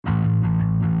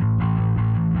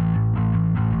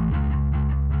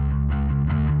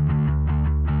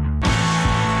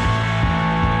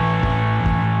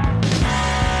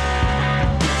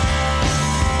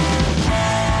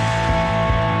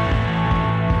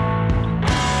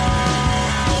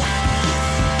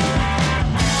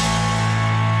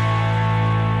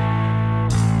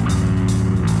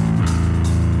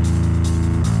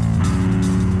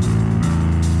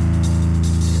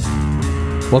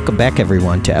Welcome back,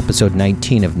 everyone, to episode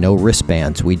 19 of No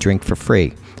Wristbands, We Drink for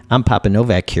Free. I'm Papa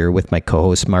Novak here with my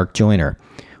co-host Mark Joyner.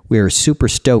 We are super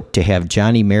stoked to have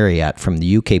Johnny Marriott from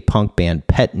the UK punk band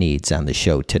Pet Needs on the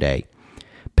show today.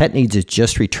 Pet Needs has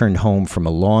just returned home from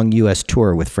a long U.S.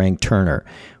 tour with Frank Turner.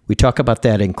 We talk about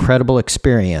that incredible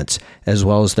experience, as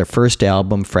well as their first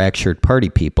album, Fractured Party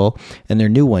People, and their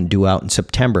new one due out in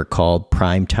September called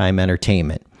Primetime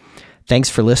Entertainment. Thanks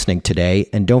for listening today,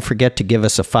 and don't forget to give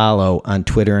us a follow on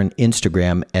Twitter and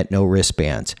Instagram at No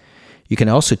Wristbands. You can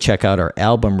also check out our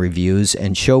album reviews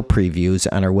and show previews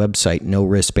on our website,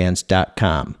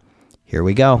 NoWristbands.com. Here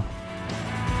we go.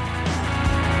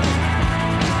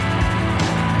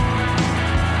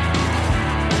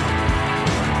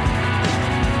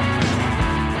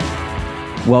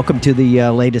 Welcome to the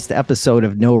latest episode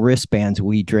of No Wristbands,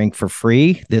 We Drink for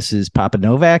Free. This is Papa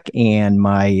Novak and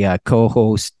my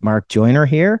co-host Mark Joyner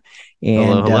here.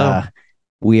 And hello.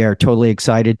 We are totally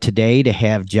excited today to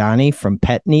have Johnny from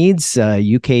Pet Needs,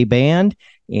 UK band.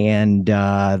 And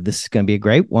this is going to be a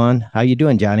great one. How you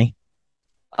doing, Johnny?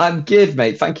 I'm good,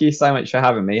 mate. Thank you so much for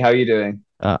having me. How are you doing?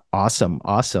 Awesome.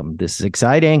 This is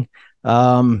exciting.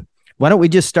 Why don't we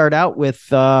just start out with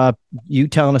you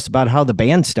telling us about how the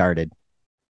band started?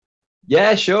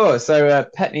 Yeah, sure. So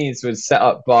Pet Needs was set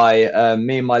up by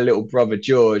me and my little brother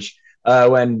George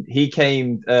when he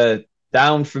came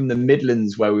down from the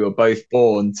Midlands, where we were both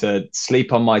born, to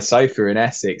sleep on my sofa in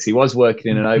Essex. He was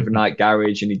working in an overnight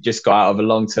garage, and he just got out of a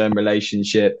long-term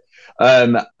relationship.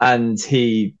 And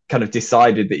he kind of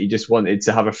decided that he just wanted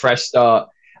to have a fresh start.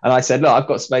 And I said, look, I've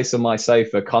got space on my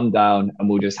sofa, come down and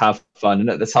we'll just have fun. And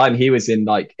at the time he was in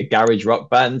like a garage rock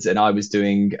band and I was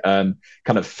doing kind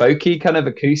of folky, kind of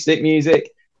acoustic music.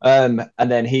 And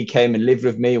then he came and lived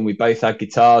with me and we both had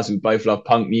guitars. We both love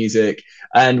punk music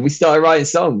and we started writing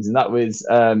songs. And that was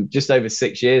just over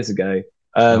 6 years ago.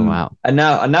 Oh, wow. And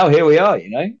now here we are,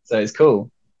 so it's cool.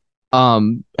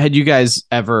 Had you guys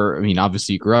ever,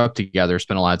 obviously you grew up together,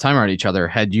 spent a lot of time around each other.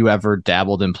 Had you ever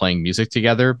dabbled in playing music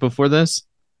together before this?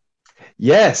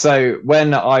 Yeah, so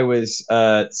when I was,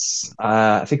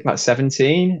 I think about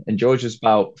 17 and George was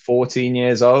about 15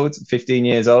 years old,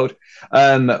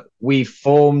 we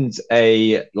formed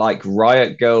a like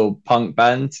Riot Girl punk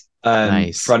band,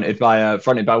 Nice. fronted by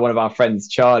one of our friends,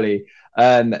 Charlie,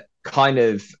 kind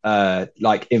of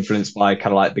like influenced by kind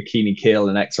of like Bikini Kill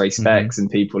and X-Ray Specs and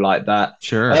people like that.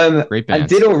 Sure, great band. And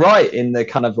did all right in the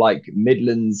kind of like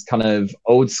Midlands kind of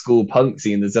old school punk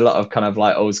scene. There's a lot of kind of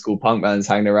like old school punk bands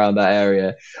hanging around that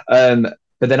area.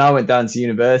 But then I went down to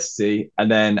university, and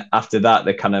then after that,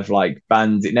 the kind of like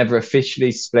band, it never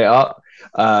officially split up.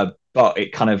 But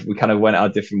we kind of went our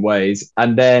different ways.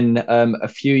 And then a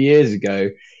few years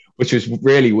ago, which was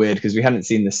really weird because we hadn't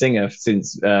seen the singer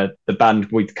since the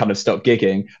band we'd kind of stopped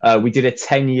gigging. We did a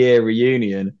 10-year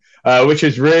reunion, which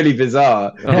was really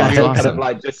bizarre. Oh, that's We awesome. kind of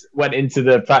like just went into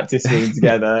the practice room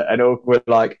together and all were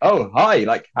like, "Oh, hi!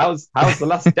 Like, how's the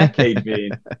last decade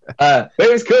been?" But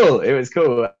it was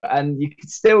cool. And you could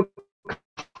still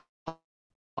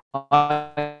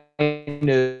kind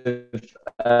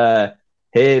of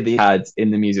hear the ads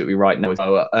in the music we write now as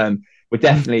well. We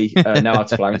definitely know how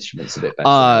to play our instruments a bit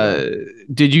better.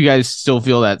 Did you guys still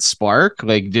feel that spark?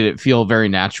 Like, did it feel very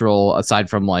natural aside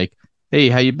from like, hey,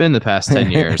 how you been the past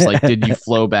 10 years? Like, did you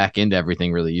flow back into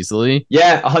everything really easily?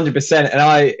 Yeah, 100%.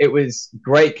 And it was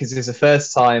great because it's the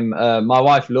first time my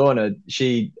wife Lorna,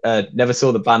 she never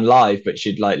saw the band live, but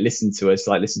she'd like listen to us,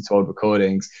 like listen to old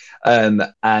recordings.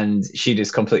 And she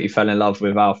just completely fell in love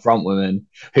with our front woman,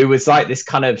 who was like this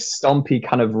kind of stompy,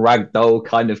 kind of ragdoll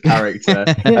kind of character.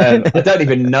 I don't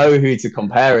even know who to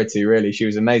compare her to, really. She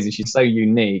was amazing. She's so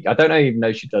unique. I don't even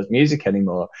know she does music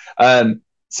anymore.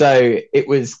 So it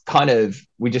was kind of,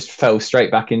 we just fell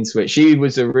straight back into it. She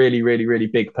was a really, really, really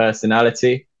big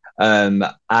personality. And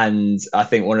I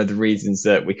think one of the reasons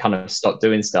that we kind of stopped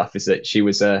doing stuff is that she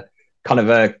was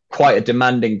quite a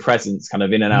demanding presence kind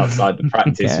of in and outside the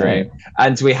practice room.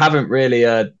 And we haven't really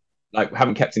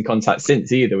haven't kept in contact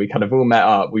since either. We kind of all met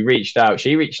up. We reached out.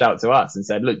 She reached out to us and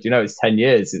said, look, it's 10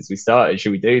 years since we started.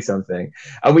 Should we do something?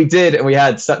 And we did. And we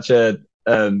had such a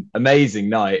amazing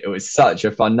night. It was such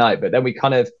a fun night. But then we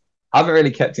kind of haven't really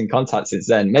kept in contact since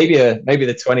then. Maybe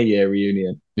the 20-year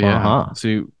reunion. Yeah. So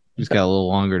you just got a little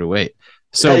longer to wait.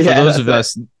 So for those of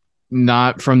us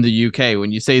not from the UK,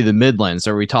 when you say the Midlands,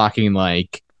 are we talking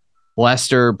like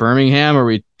Leicester, Birmingham? Are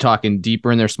we talking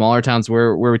deeper in their smaller towns? Where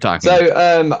are we talking?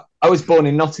 So I was born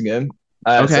in Nottingham.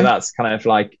 Okay. So that's kind of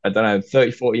like,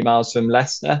 30-40 miles from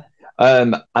Leicester.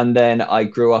 And then I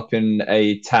grew up in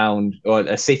a town or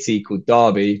a city called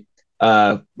Derby,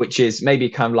 which is maybe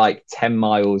kind of like 10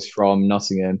 miles from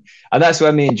Nottingham. And that's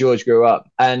where me and George grew up.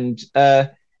 And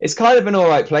it's kind of an all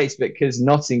right place because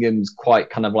Nottingham's quite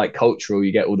kind of like cultural.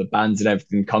 You get all the bands and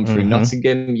everything come through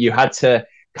Nottingham. You had to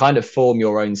kind of form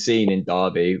your own scene in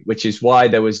Derby, which is why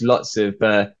there was lots of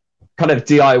kind of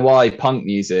DIY punk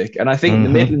music. And I think the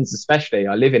Midlands, especially,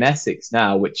 I live in Essex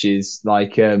now, which is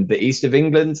like the east of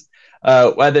England,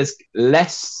 where there's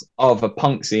less of a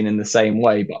punk scene in the same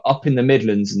way. But up in the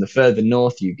Midlands and the further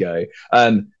north you go,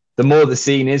 the more the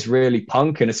scene is really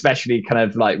punk, and especially kind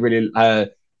of like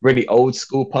really old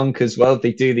school punk as well.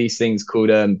 They do these things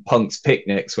called punks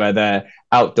picnics, where they're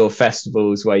outdoor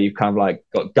festivals where you've kind of like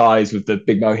got guys with the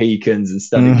big Mohicans and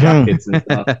studded jackets and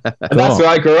stuff. And cool. That's where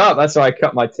I grew up. That's where I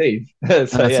cut my teeth. So,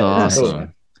 that's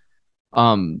awesome.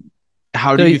 Cool.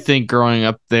 How do you think growing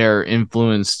up there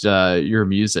influenced your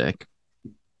music?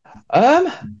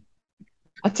 I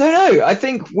don't know. I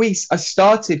think I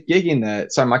started gigging there.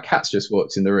 Sorry, my cat's just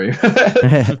walked in the room.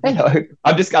 Hello.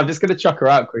 I'm just gonna chuck her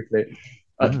out quickly.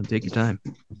 Take your time.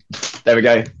 There we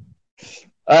go.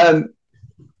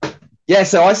 Yeah,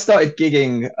 so I started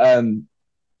gigging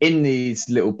in these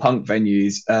little punk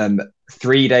venues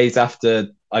 3 days after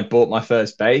I bought my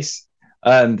first bass.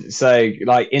 So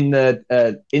like in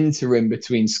the interim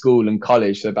between school and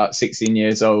college, so about 16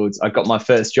 years old, I got my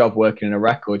first job working in a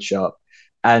record shop,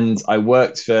 and I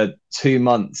worked for 2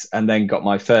 months and then got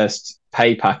my first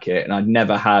pay packet, and I'd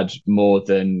never had more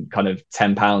than kind of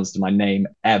 £10 to my name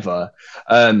ever.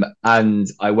 And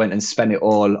I went and spent it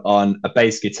all on a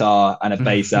bass guitar and a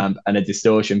bass amp and a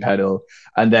distortion pedal.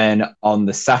 And then on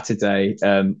the Saturday,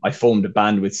 I formed a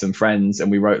band with some friends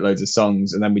and we wrote loads of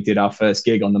songs. And then we did our first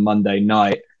gig on the Monday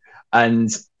night. And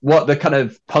what the kind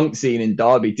of punk scene in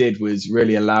Derby did was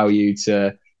really allow you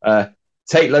to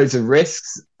take loads of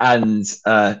risks and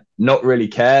not really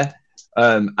care.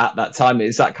 At that time,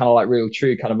 it's that kind of like real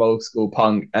true kind of old school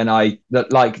punk. And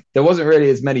there wasn't really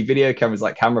as many video cameras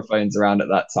like camera phones around at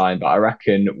that time, but I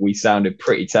reckon we sounded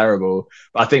pretty terrible.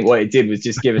 But I think what it did was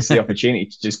just give us the opportunity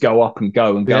to just go up and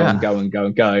go and go and go and go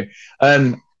and go.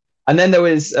 And then there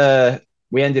was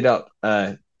we ended up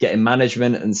getting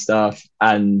management and stuff,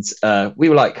 and we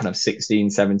were like kind of 16,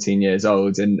 17 years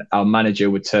old, and our manager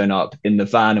would turn up in the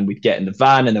van and we'd get in the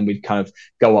van and then we'd kind of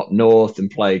go up north and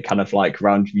play kind of like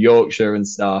around Yorkshire and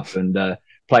stuff, and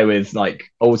play with like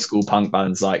old school punk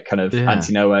bands like kind of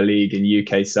Anti-Nowhere League and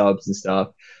UK Subs and stuff.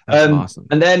 Awesome.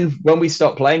 And then when we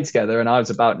stopped playing together and I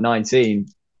was about 19,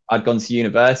 I'd gone to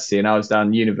university, and I was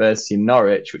down university in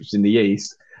Norwich, which is in the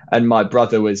east, and my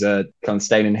brother was kind of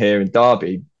staying in here in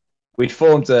Derby. We'd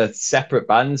formed separate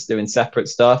bands doing separate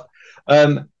stuff.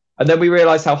 And then we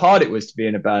realized how hard it was to be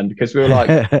in a band, because we were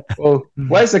like, well,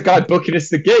 where's the guy booking us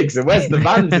the gigs? And where's the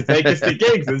band to take us to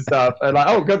gigs and stuff? And like,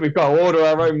 oh, God, we've got to order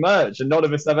our own merch and none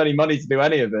of us have any money to do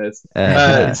any of this.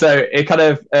 So it kind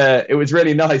of, it was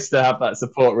really nice to have that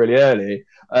support really early.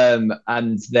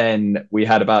 And then we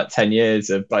had about 10 years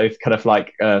of both kind of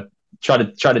like try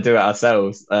to do it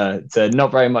ourselves to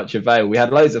not very much avail. We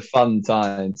had loads of fun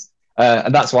times.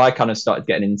 And that's why I kind of started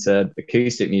getting into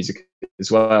acoustic music as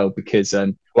well, because,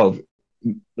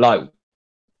 like,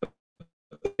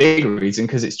 big reason,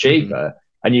 because it's cheaper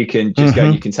and you can just go,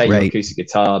 you can take your acoustic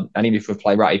guitar, and even if we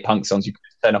play ratty punk songs, you can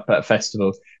turn up at a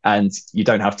festival and you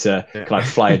don't have to kind of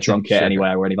fly a drum kit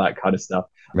anywhere or any of that kind of stuff.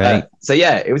 So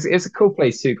yeah, it was a cool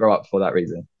place to grow up for that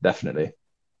reason, definitely.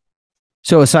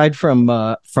 So aside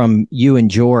from you and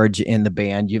George in the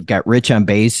band, you've got Rich on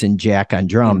bass and Jack on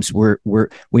drums.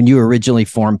 When you originally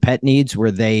formed Pet Needs, were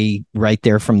they right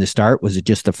there from the start? Was it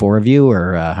just the four of you,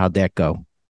 or how'd that go?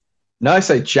 No,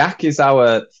 so Jack is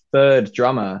our third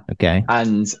drummer. Okay.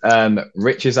 And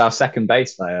Rich is our second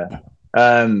bass player.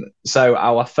 So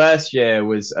our first year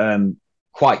was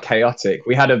quite chaotic.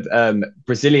 We had a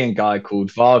Brazilian guy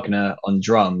called Wagner on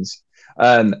drums.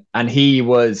 And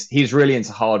he's really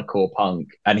into hardcore punk,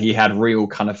 and he had real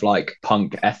kind of like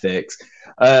punk ethics.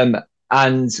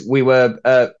 And we were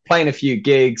playing a few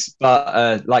gigs,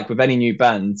 but like with any new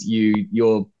band,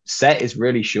 your set is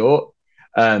really short.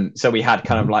 So we had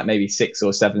kind of like maybe 6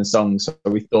 or 7 songs. So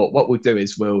we thought what we'll do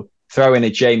is we'll throw in a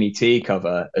Jamie T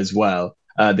cover as well.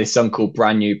 This song called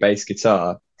Brand New Bass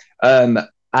Guitar.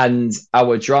 And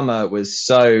our drummer was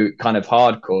so kind of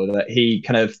hardcore that he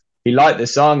liked the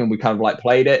song, and we kind of like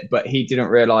played it, but he didn't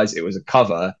realize it was a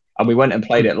cover. And we went and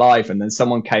played it live, and then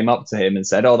someone came up to him and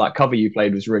said, "Oh, that cover you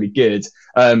played was really good."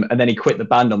 And then he quit the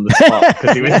band on the spot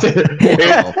because he was.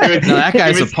 No, that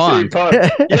guy's a punk. Yeah.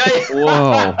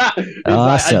 Whoa!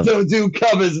 Awesome. Like, I don't do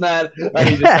covers, man. And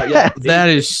he just like, that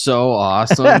is so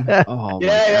awesome. Oh my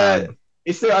God.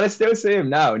 I still see him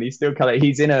now, and he's still kind of,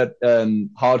 he's in a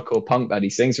hardcore punk band. He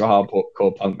sings for a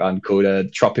hardcore punk band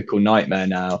called Tropical Nightmare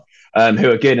now,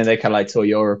 who are good, and they kind of like tour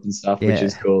Europe and stuff, which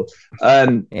is cool.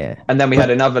 And then we had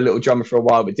another little drummer for a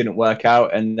while, but didn't work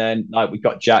out. And then like we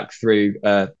got Jack through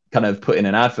kind of putting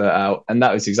an advert out, and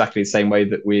that was exactly the same way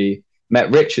that we met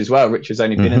Rich as well. Rich has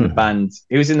only been in the band.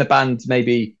 He was in the band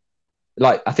maybe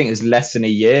like, I think it was less than a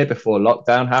year before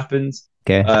lockdown happened.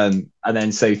 Okay. And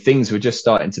then so things were just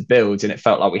starting to build, and it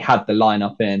felt like we had the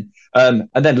lineup in. And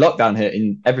then lockdown hit,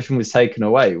 and everything was taken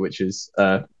away, which is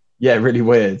really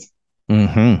weird.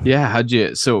 Yeah,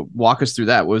 so walk us through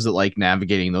that. What was it like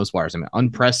navigating those waters? I mean,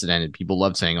 unprecedented. People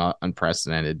love saying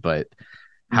unprecedented, but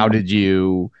how did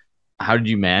you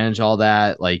manage all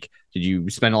that? Like, did you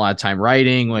spend a lot of time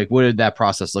writing? Like, what did that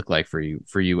process look like for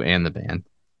you and the band?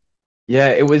 Yeah,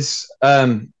 it was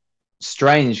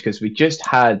strange because we just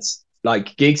had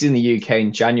like gigs in the UK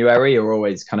in January are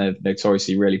always kind of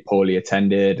notoriously really poorly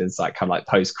attended. It's like kind of like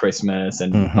post Christmas,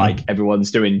 and like everyone's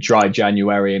doing dry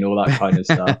January and all that kind of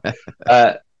stuff.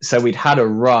 So we'd had a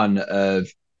run of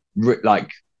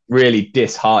like really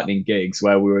disheartening gigs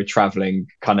where we were traveling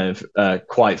kind of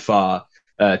quite far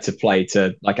to play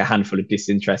to like a handful of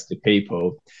disinterested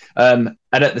people. And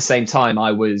at the same time,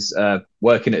 I was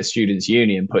working at a students'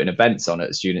 union, putting events on at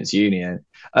a students' union.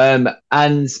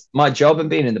 And my job and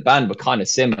being in the band were kind of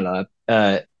similar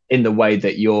in the way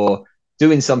that you're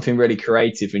doing something really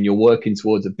creative and you're working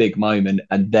towards a big moment,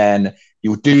 and then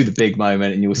you'll do the big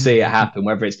moment and you'll see it happen,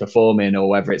 whether it's performing or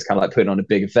whether it's kind of like putting on a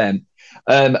big event.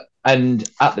 And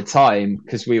at the time,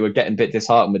 because we were getting a bit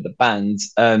disheartened with the band,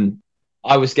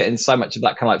 I was getting so much of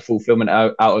that kind of like fulfillment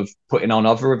out of putting on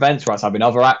other events where I was having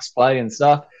other acts play and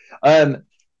stuff.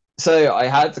 So I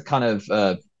had to kind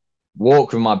of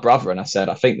walk with my brother, and I said,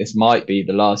 I think this might be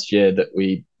the last year that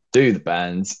we do the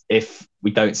band if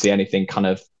we don't see anything kind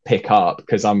of pick up,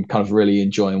 because I'm kind of really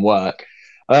enjoying work.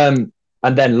 And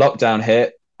then lockdown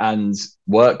hit and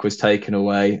work was taken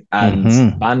away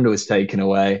and band was taken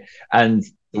away. And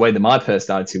the way that my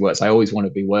personality works, I always want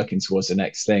to be working towards the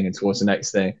next thing and towards the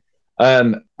next thing.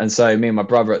 And so me and my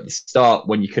brother at the start,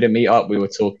 when you couldn't meet up, we were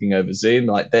talking over Zoom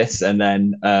like this. And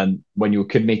then when you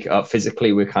could meet up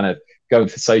physically, we were kind of going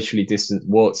for socially distant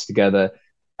walks together.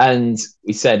 And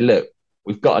we said, look,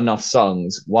 we've got enough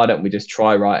songs. Why don't we just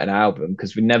try write an album?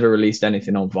 Because we never released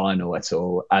anything on vinyl at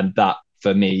all. And that,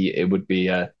 for me, it would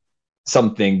be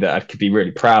something that I could be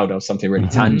really proud of, something really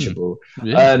tangible.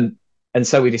 Yeah. And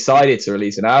so we decided to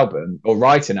release an album, or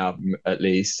write an album at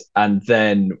least. And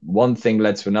then one thing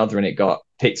led to another, and it got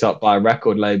picked up by a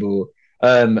record label.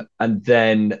 And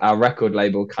then our record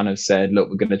label kind of said, look,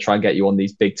 we're going to try and get you on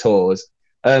these big tours.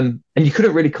 And you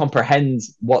couldn't really comprehend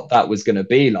what that was going to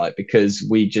be like, because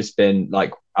we'd just been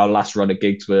like, our last run of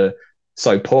gigs were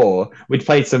so poor. We'd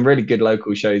played some really good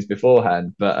local shows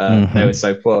beforehand, but they were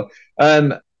so poor.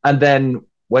 And then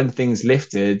when things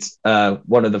lifted,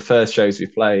 one of the first shows we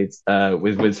played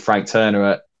with Frank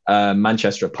Turner at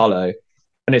Manchester Apollo,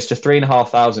 and it's just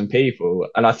 3,500 people.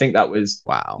 And I think that was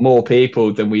more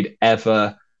people than we'd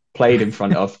ever played in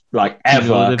front of, like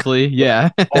ever. Yeah.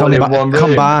 All in one room.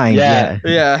 Combined.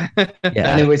 Yeah.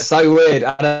 And it was so weird.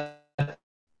 And I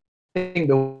think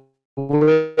the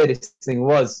weirdest thing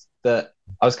was that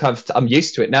I'm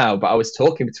used to it now, but I was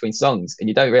talking between songs, and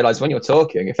you don't realize when you're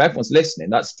talking, if everyone's listening,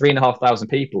 that's 3,500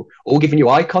 people all giving you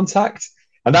eye contact.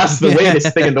 And that's the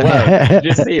weirdest thing in the world.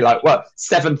 You just see like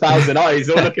 7,000 eyes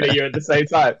all looking at you at the same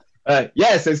time. So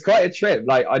it's quite a trip.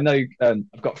 Like, I know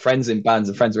I've got friends in bands,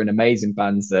 and friends are in amazing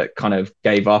bands that kind of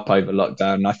gave up over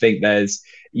lockdown. And I think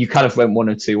you kind of went one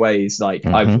of two ways. Like,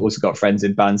 I've also got friends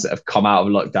in bands that have come out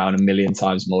of lockdown a million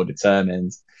times more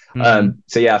determined.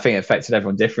 So yeah, I think it affected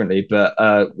everyone differently,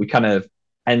 but we kind of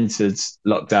entered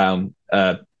lockdown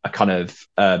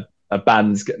a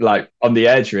band's like on the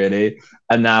edge really,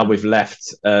 and now we've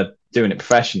left doing it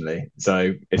professionally,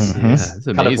 so it's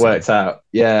kind of worked out.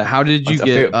 Yeah. How did you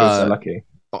get so lucky?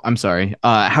 I'm sorry,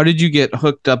 how did you get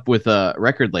hooked up with a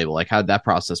record label? Like, how did that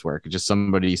process work? Just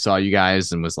somebody saw you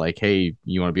guys and was like, hey,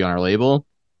 you want to be on our label?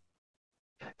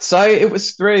 So it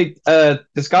was through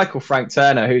this guy called Frank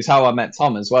Turner, who's how I met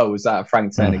Tom as well. Was that a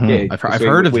Frank Turner gig? I've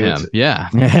heard of him. Yeah.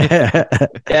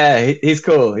 Yeah, he's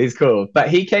cool. He's cool. But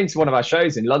he came to one of our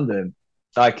shows in London,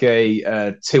 like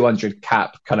a 200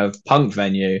 cap kind of punk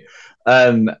venue.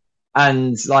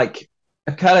 And like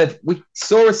we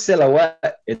saw a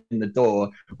silhouette in the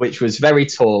door, which was very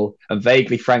tall and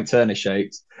vaguely Frank Turner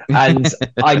shaped. And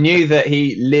I knew that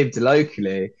he lived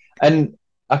locally. And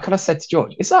I kind of said to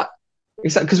George, is that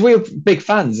because we were big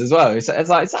fans as well. It's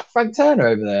like, is that Frank Turner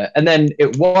over there? And then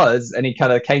it was, and he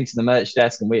kind of came to the merch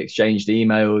desk and we exchanged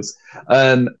emails.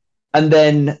 And And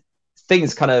then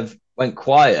things kind of went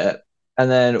quiet. And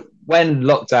then when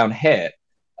lockdown hit,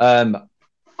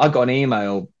 I got an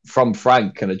email from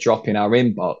Frank and a drop in our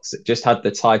inbox that just had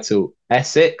the title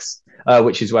Essex,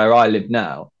 which is where I live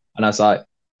now. And I was like,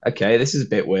 okay, this is a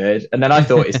bit weird. And then I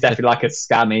thought it's definitely like a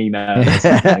scam email.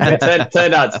 It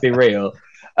turned out to be real.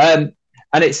 And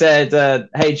it said,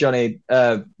 hey, Johnny,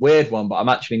 weird one, but I'm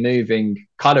actually moving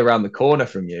kind of around the corner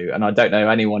from you. And I don't know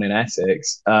anyone in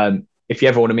Essex. If you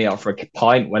ever want to meet up for a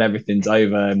pint when everything's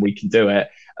over and we can do it,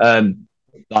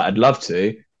 I'd love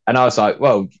to. And I was like,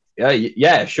 well,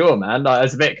 yeah, sure, man. I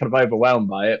was a bit kind of overwhelmed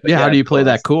by it. But how do you play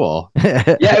that cool?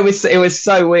 Yeah, it was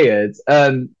so weird.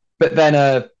 But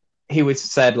then he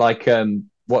said, like,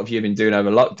 what have you been doing over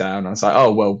lockdown? I was like,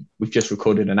 oh, well, we've just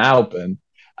recorded an album.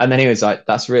 And then he was like,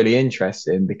 that's really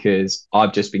interesting because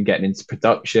I've just been getting into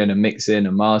production and mixing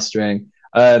and mastering.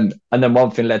 And then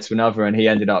one thing led to another, and he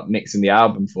ended up mixing the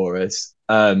album for us.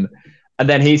 And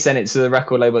then he sent it to the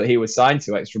record label that he was signed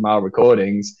to, Extra Mile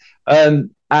Recordings.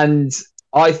 And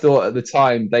I thought at the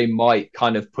time they might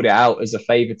kind of put it out as a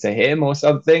favor to him or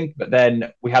something. But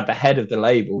then we had the head of the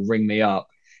label ring me up,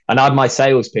 and I had my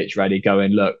sales pitch ready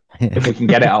going, look, if we can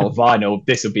get it out of vinyl,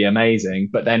 this will be amazing.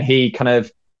 But then he kind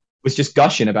of was just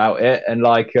gushing about it, and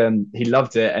like he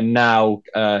loved it. And now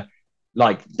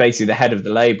like basically the head of the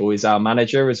label is our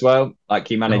manager as well. Like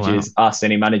he manages us,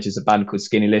 and he manages a band called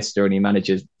Skinny Lister, and he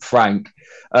manages Frank.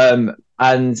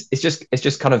 And it's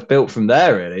just kind of built from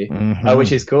there, really,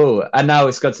 which is cool. And now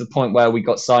it's got to the point where we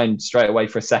got signed straight away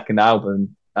for a second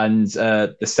album, and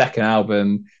the second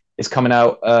album is coming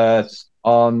out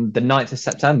on the 9th of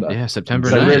September. Yeah, September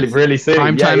 9th. So really, really soon.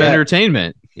 Primetime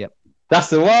Entertainment. Yep. That's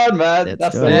the one, man.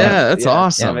 That's the one. Yeah, that's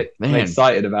awesome. Yeah, I'm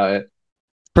excited about it.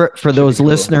 For those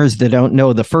listeners that don't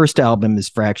know, the first album is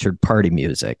Fractured Party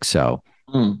Music, so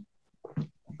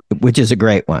which is a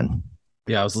great one.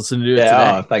 Yeah, I was listening to it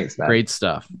today. Oh, thanks, man. Great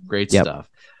stuff. Stuff.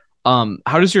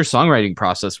 How does your songwriting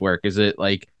process work? Is it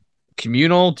like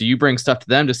communal? Do you bring stuff to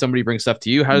them? Does somebody bring stuff to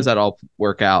you? How does that all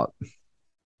work out?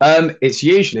 It's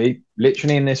usually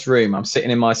literally in this room. I'm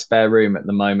sitting in my spare room at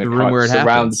the moment. The room where it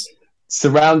happens.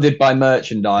 Surrounded by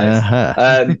merchandise.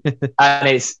 And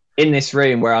it's in this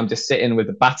room where I'm just sitting with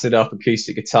a battered up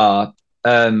acoustic guitar.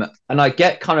 And I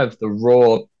get kind of the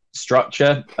raw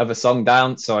structure of a song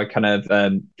down. So I kind of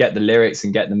get the lyrics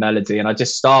and get the melody. And I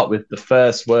just start with the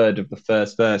first word of the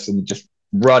first verse and just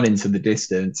run into the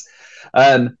distance.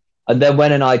 And then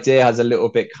when an idea has a little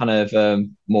bit kind of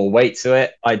more weight to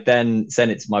it, I then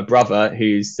send it to my brother,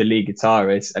 who's the lead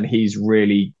guitarist, and he's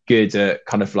really good at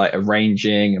kind of like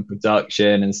arranging and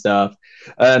production and stuff.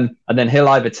 And then he'll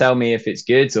either tell me if it's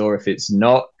good or if it's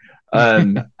not.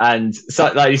 And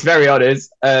so like he's very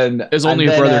honest. As only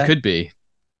a brother could be.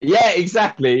 Yeah,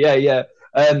 exactly. Yeah.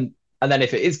 And then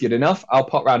if it is good enough, I'll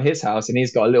pop around his house, and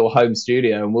he's got a little home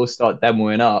studio, and we'll start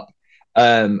demoing up.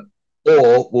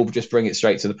 Or we'll just bring it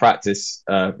straight to the practice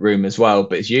room as well.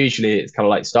 But it's kind of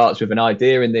like starts with an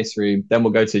idea in this room. Then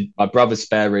we'll go to my brother's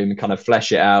spare room and kind of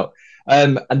flesh it out.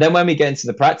 And then when we get into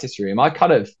the practice room, I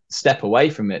kind of step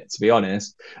away from it, to be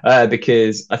honest,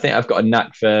 because I think I've got a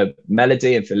knack for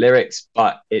melody and for lyrics,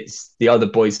 but it's the other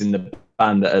boys in the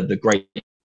band that are the great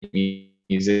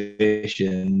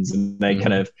musicians, and they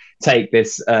kind of take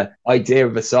this idea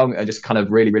of a song and just kind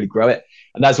of really, really grow it.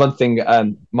 And that's one thing.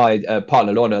 My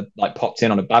partner Lorna like popped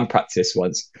in on a band practice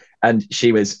once, and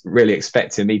she was really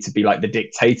expecting me to be like the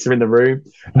dictator in the room,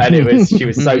 and she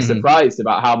was so surprised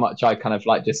about how much I kind of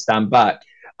like just stand back.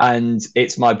 And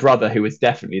it's my brother who was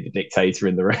definitely the dictator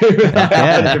in the room.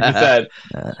 100%.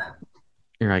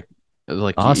 You're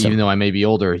like awesome. Even though I may be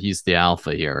older, he's the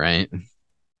alpha here, right?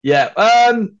 Yeah.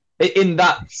 In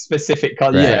that specific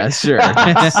context. Yeah, sure.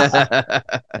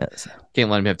 Can't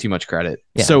let him have too much credit.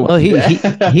 Yeah. So well, he's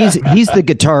the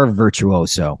guitar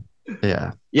virtuoso.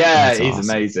 Yeah. Yeah, he's awesome.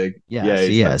 Amazing. Yes,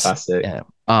 he's fantastic. Yeah.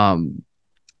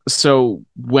 So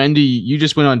when do you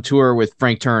just went on tour with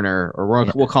Frank Turner, or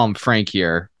we'll call him Frank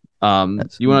here. You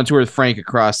went on tour with Frank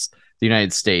across the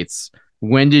United States.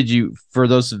 When did you, for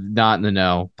those not in the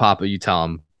know, Papa, you tell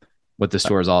them what this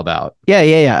tour is all about.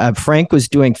 Yeah. Frank was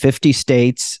doing 50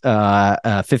 states,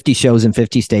 50 shows in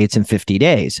 50 states in 50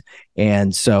 days.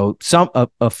 And so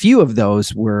a few of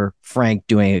those were Frank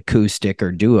doing acoustic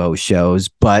or duo shows,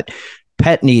 but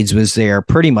Pet Needs was there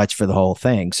pretty much for the whole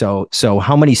thing. So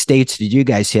how many states did you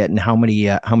guys hit, and how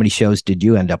many shows did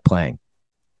you end up playing?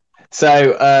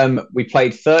 So we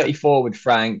played 34 with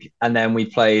Frank, and then we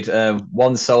played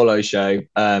one solo show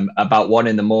about 1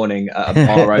 a.m. at a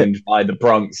bar owned by the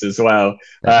Bronx as well.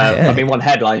 I mean, one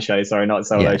headline show, sorry, not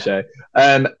solo show.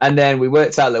 And then we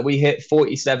worked out that we hit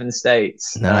 47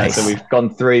 states. Nice. So we've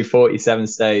gone through 47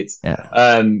 states.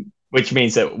 Yeah. Which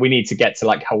means that we need to get to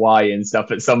like Hawaii and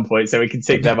stuff at some point so we can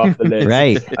tick them off the list.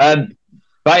 Right.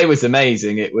 But it was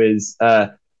amazing. It was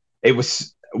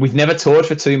we've never toured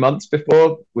for 2 months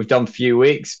before. We've done a few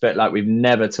weeks, but like we've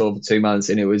never toured for 2 months,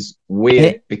 and it was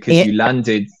weird because you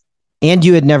landed. And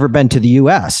you had never been to the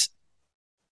US.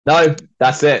 No,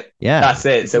 that's it. Yeah. That's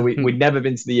it. So we'd never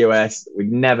been to the US.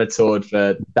 We'd never toured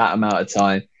for that amount of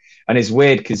time. And it's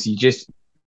weird because you just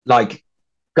like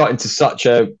got into such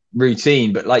a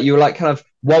routine, but like you were like kind of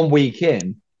 1 week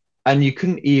in and you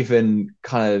couldn't even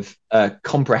kind of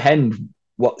comprehend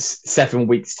what 7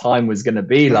 weeks time was going to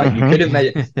be like. You couldn't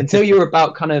measure until you were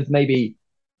about kind of maybe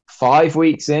 5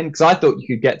 weeks in, because I thought you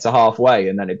could get to halfway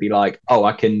and then it'd be like, oh,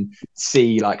 I can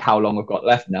see like how long I've got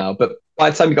left now. But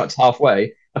by the time you got to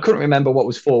halfway, I couldn't remember what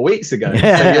was 4 weeks ago.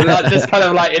 So you're like just kind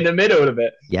of like in the middle of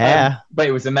it. Yeah. But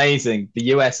it was amazing. The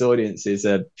US audiences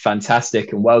are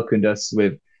fantastic and welcomed us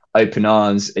with open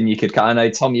arms. And you could kind of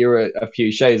know, Tom, you were at a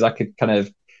few shows. I could kind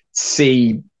of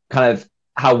see kind of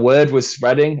how word was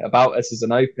spreading about us as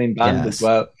an opening band as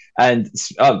well. And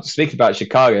speaking about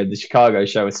Chicago, the Chicago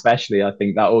show especially, I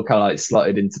think that all kind of like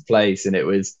slotted into place, and it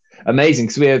was amazing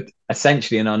because we were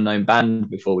essentially an unknown band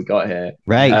before we got here,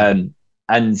 right?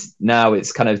 And now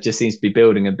it's kind of just seems to be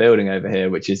building and building over here,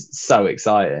 which is so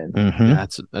exciting.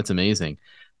 That's amazing.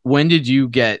 When did you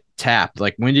get tapped?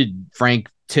 Like, when did Frank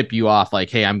tip you off? Like,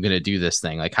 hey, I'm gonna do this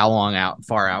thing. Like, how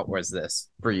far out was this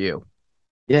for you?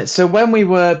 Yeah, so when we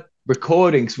were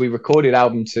recording, because we recorded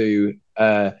album 2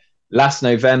 last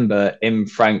November in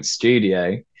Frank's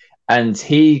studio, and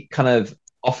he kind of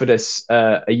offered us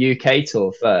a UK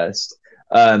tour first,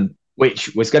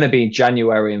 which was going to be in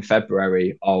January and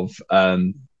February of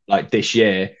like this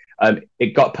year.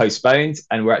 It got postponed,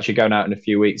 and we're actually going out in a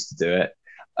few weeks to do it.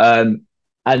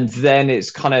 And then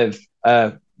it's kind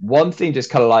of one thing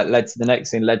just kind of like led to the next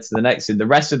thing, The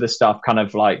rest of the stuff kind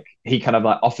of like he kind of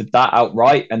like offered that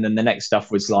outright, and then the next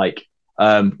stuff was like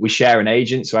we share an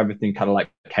agent, so everything kind of like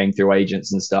came through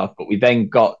agents and stuff. But we then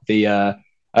got the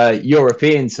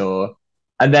European tour,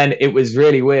 and then it was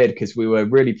really weird because we were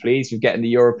really pleased with getting the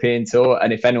European tour.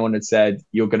 And if anyone had said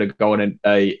you're going to go on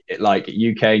a like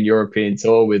UK and European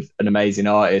tour with an amazing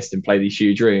artist and play these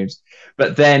huge rooms,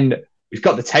 but then we've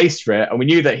got the taste for it, and we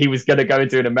knew that he was going to go and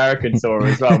do an American tour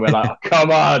as well. We're like, oh, come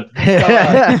on.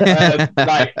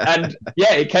 Like, and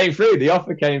yeah, it came through. The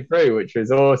offer came through, which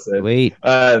was awesome. Sweet.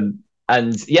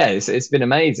 And yeah, it's been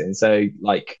amazing. So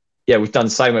like, yeah, we've done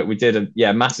so much. We did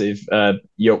a massive,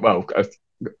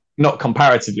 not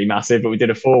comparatively massive, but we did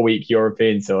a 4-week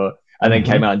European tour, and then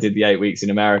came out and did the 8 weeks in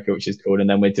America, which is cool. And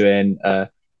then we're doing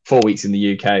 4 weeks in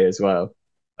the UK as well,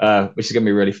 which is going to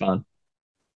be really fun.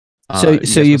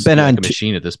 So you've been on a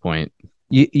machine at this point.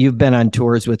 You've been on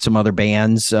tours with some other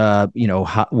bands.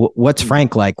 What's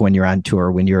Frank like when you're on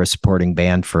tour? When you're a supporting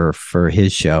band for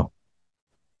his show?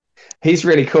 He's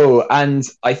really cool, and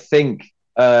I think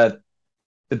the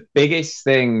biggest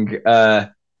thing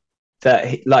that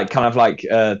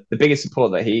the biggest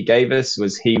support that he gave us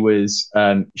was he was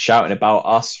shouting about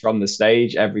us from the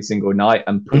stage every single night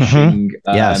and pushing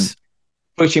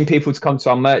pushing people to come to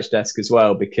our merch desk as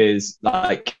well, because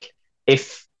like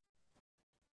if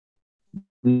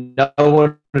no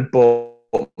one had bought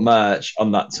merch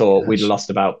on that tour, we'd have lost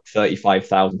about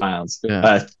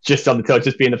 £35,000 just on the tour,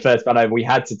 just being the first band over. We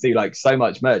had to do like so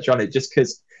much merch on it just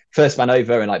because first band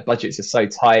over and like budgets are so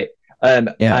tight.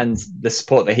 And the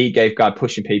support that he gave, guy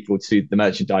pushing people to the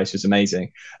merchandise was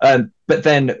amazing. But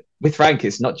then with Frank,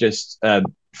 it's not just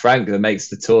Frank that makes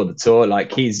the tour.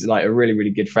 Like, he's like a really,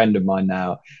 really good friend of mine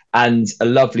now and a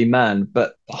lovely man,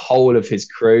 but the whole of his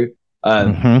crew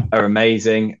are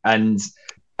amazing. And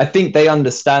I think they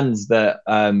understand that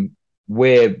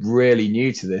we're really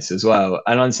new to this as well,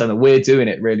 and understand that we're doing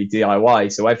it really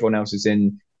DIY. So everyone else is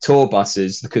in tour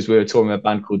buses, because we were touring with a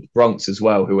band called the Bronx as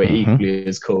well, who were equally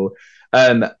as cool.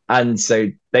 And so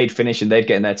they'd finish and they'd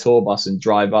get in their tour bus and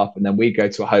drive up, and then we'd go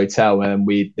to a hotel, and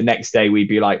the next day we'd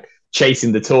be like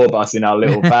chasing the tour bus in our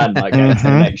little van, like going to the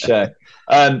next show.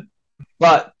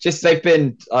 But just they've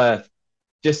been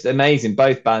just amazing,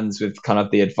 both bands, with kind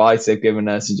of the advice they've given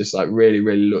us and just like really,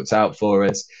 really looked out for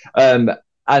us.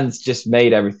 And just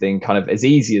made everything kind of as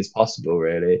easy as possible,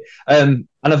 really. And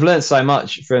I've learned so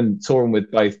much from touring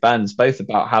with both bands, both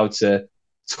about how to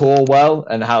tour well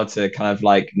and how to kind of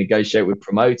like negotiate with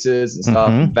promoters and stuff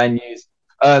and venues.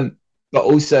 but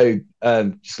also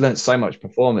just learned so much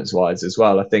performance wise as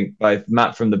well. I think both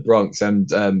Matt from the Bronx and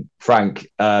Frank,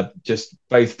 just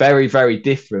both very, very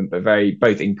different, but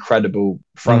both incredible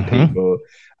front people.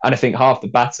 And I think half the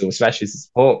battle, especially as a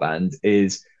support band,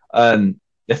 is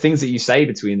the things that you say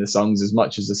between the songs as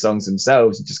much as the songs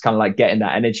themselves, just kind of like getting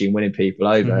that energy and winning people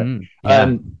over.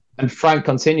 And Frank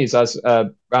continues. I was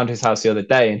around his house the other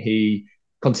day, and he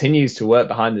continues to work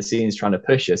behind the scenes trying to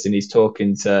push us, and he's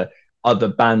talking to other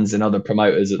bands and other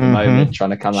promoters at the moment,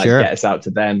 trying to kind of like get us out to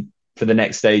them for the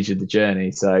next stage of the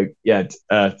journey. So yeah,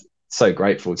 so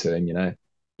grateful to him, you know.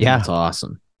 Yeah, that's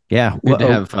awesome. Yeah, good to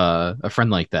have a friend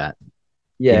like that.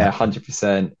 Yeah,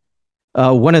 100%.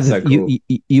 One of the cool.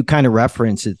 you kind of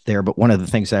referenced it there, but one of the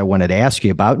things I wanted to ask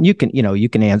you about, and you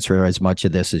can answer as much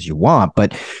of this as you want,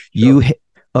 but you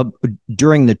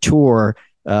during the tour,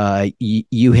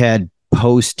 you had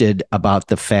posted about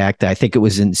the fact that I think it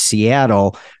was in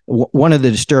Seattle. One of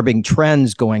the disturbing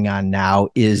trends going on now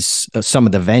is some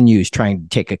of the venues trying to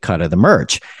take a cut of the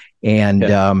merch, and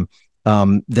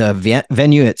the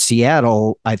venue at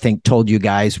Seattle, I think, told you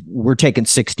guys we're taking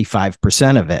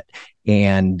 65% of it.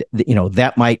 And,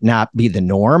 that might not be the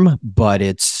norm, but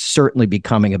it's certainly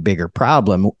becoming a bigger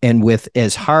problem. And with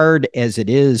as hard as it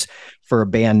is for a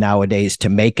band nowadays to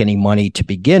make any money to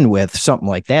begin with, something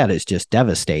like that is just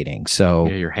devastating. So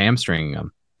you're hamstringing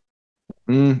them.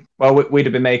 Well, we'd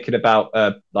have been making about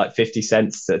like 50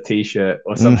 cents a t-shirt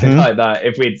or something like that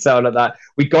if we'd sold at that.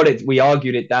 We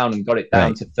argued it down and got it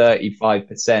down to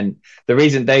 35%. The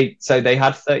reason they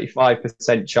had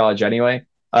 35% charge anyway,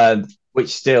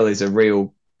 which still is a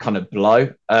real kind of blow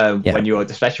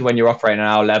especially when you're operating at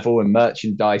our level, and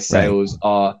merchandise sales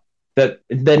are that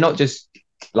they're not just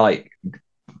like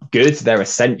good, they're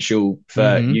essential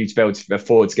for you to be able to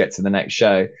afford to get to the next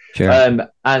show.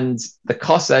 And the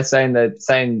costs they're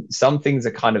saying some things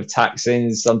are kind of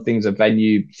taxing, some things are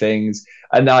venue things,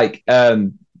 and like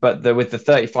but with the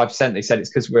 35%, they said it's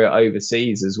because we're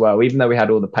overseas as well, even though we had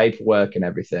all the paperwork and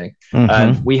everything.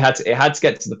 And it had to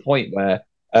get to the point where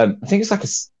I think it's like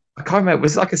I can't remember, it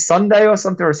was like a Sunday or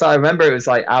something, or so. I remember it was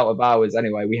like out of hours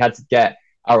anyway. We had to get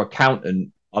our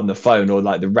accountant on the phone, or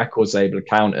like the records label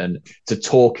accountant, to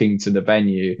talking to the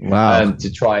venue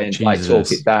to try and like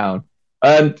talk it down.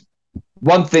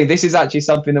 One thing, this is actually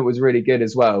something that was really good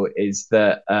as well, is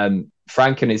that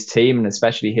Frank and his team, and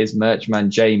especially his merch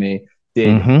man Jamie,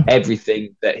 did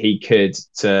everything that he could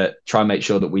to try and make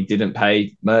sure that we didn't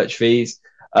pay merch fees.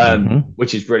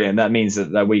 Which is brilliant. That means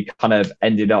that we kind of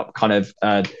ended up kind of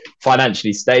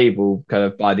financially stable kind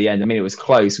of by the end. I mean, it was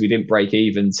close. We didn't break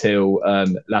even till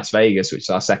Las Vegas, which is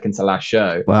our second to last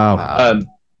show.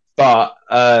 But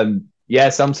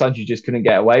sometimes you just couldn't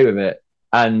get away with it.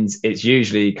 And it's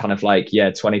usually kind of like,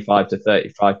 25 to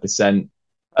 35%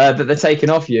 that they're taking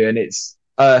off you. And it's,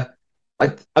 I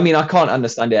mean, I can't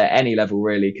understand it at any level,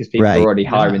 really, because people are already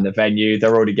hiring the venue.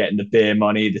 They're already getting the beer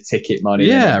money, the ticket money.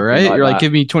 Yeah, right. You're like,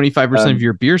 give me 25% of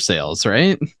your beer sales,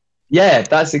 right? Yeah,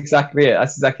 that's exactly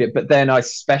it. But then I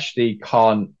especially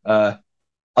can't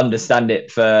understand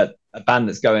it for a band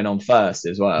that's going on first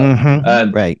as well.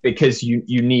 Because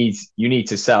you need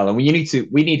to sell, and we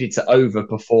needed to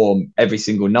overperform every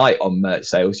single night on merch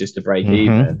sales just to break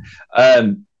even.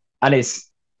 And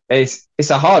it's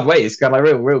a hard way. It's kind of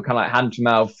like real kind of like hand to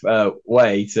mouth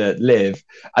way to live.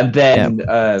 And then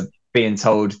being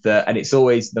told that, and it's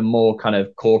always the more kind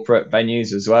of corporate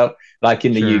venues as well. Like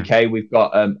in the UK, we've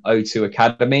got O2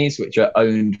 Academies, which are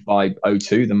owned by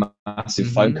O2, the massive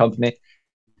phone company.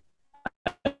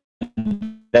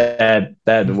 They're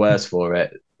the worst for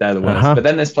it. They're the worst. But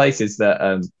then there's places that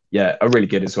are really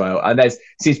good as well. And there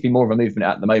seems to be more of a movement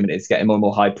at the moment. It's getting more and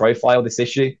more high profile, this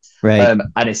issue.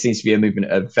 And it seems to be a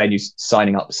movement of venues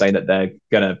signing up saying that they're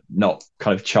going to not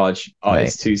kind of charge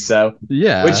artists to sell.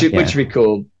 Which would be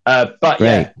cool. But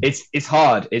it's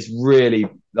hard. It's really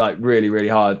really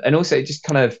hard. And also it just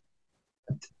kind of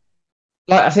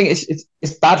like, I think it's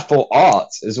bad for art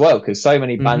as well, because so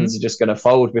many bands are just going to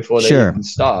fold before they even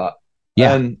start.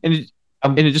 And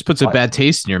it just puts a bad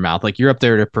taste in your mouth. Like, you're up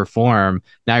there to perform.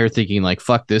 Now you're thinking like,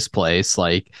 fuck this place.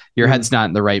 Like, your head's not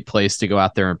in the right place to go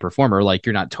out there and perform, or like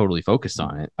you're not totally focused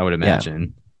on it, I would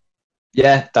imagine.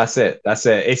 Yeah, that's it.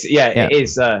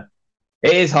 It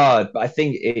is hard, but I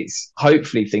think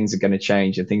hopefully things are going to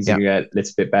change and things are going to get a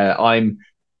little bit better. I'm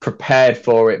prepared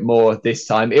for it more this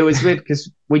time. It was weird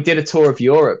because we did a tour of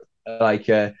Europe, like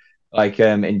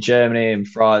in Germany and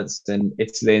France and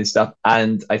Italy and stuff,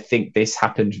 and I think this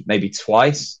happened maybe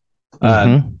twice.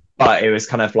 But it was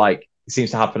kind of like, it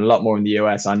seems to happen a lot more in the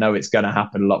US. I know it's going to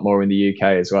happen a lot more in the UK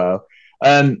as well.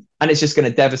 And and it's just going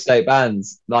to devastate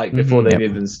bands like before they've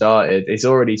even started. It's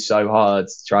already so hard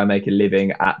to try and make a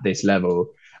living at this level.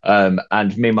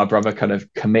 And me and my brother kind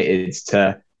of committed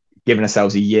to giving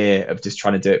ourselves a year of just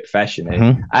trying to do it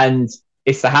professionally. And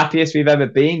it's the happiest we've ever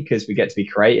been because we get to be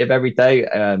creative every day.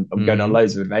 I'm going on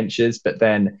loads of adventures, but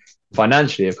then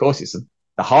financially, of course, it's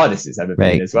the hardest it's ever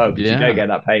been as well, because you don't get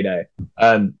that payday.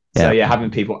 So having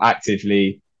people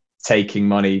actively taking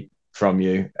money from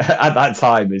you at that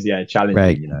time is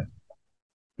challenging, you know.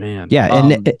 Man. Yeah.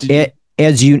 And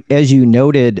as you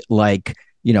noted, like,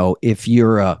 you know, if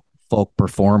you're a folk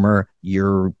performer,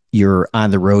 you're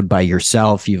on the road by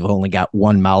yourself, you've only got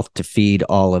one mouth to feed,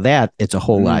 all of that, it's a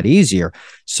whole lot easier.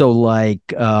 So like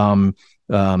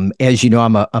as you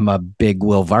know, I'm a big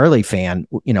Will Varley fan.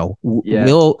 You know,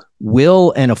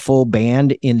 Will and a full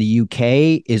band in the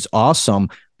UK is awesome.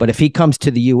 But if he comes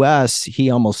to the US, he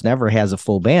almost never has a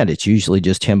full band. It's usually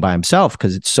just him by himself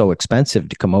because it's so expensive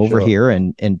to come over here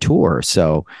and tour.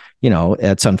 So, you know,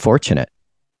 it's unfortunate.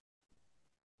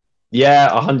 Yeah,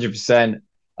 100%.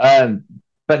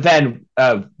 But then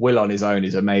Will on his own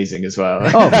is amazing as well.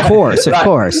 Oh, of course, of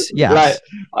course. Yeah.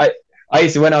 Like I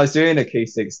used to, when I was doing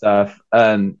acoustic stuff,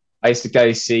 I used to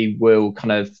go see Will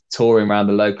kind of touring around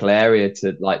the local area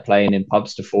to like playing in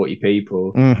pubs to 40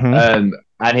 people.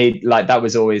 And he like, that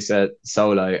was always a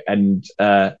solo. And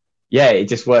it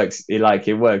just works.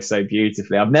 It works so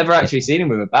beautifully. I've never actually seen him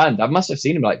with a band. I must have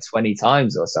seen him like 20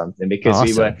 times or something, because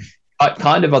we were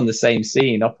kind of on the same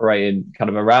scene, operating kind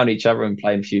of around each other and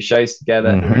playing a few shows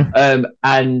together.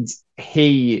 And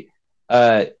he,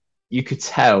 you could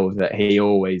tell that he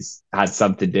always had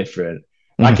something different.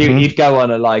 Like he'd go on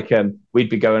and like we'd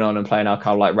be going on and playing our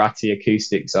kind of like ratty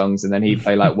acoustic songs, and then he'd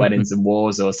play like Weddings and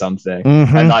Wars or something,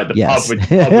 and like the pub would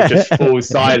just fall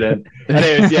silent. And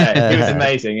it was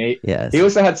amazing. He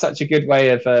also had such a good way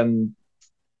of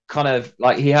kind of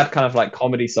like, he had kind of like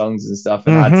comedy songs and stuff,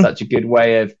 and had such a good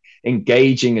way of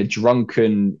engaging a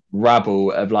drunken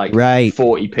rabble of like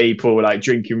 40 people like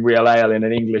drinking real ale in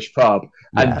an English pub.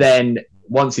 And then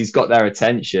once he's got their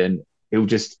attention, he'll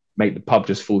just make the pub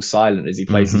just fall silent as he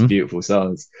plays his beautiful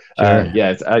songs.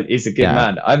 He's a good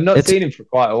man. I've not seen him for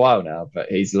quite a while now, but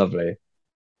he's lovely.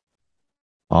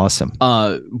 Awesome.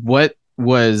 What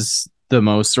was the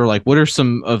most, or like, what are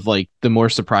some of like the more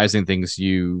surprising things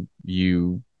you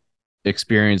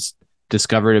experienced,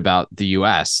 discovered about the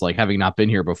US, like having not been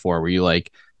here before? Were you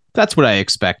like, that's what I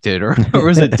expected, or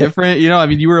was it different? You know, I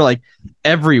mean, you were like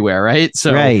everywhere, right?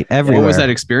 So everywhere. What was that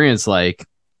experience like?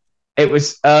 It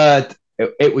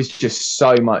was just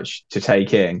so much to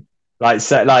take in. I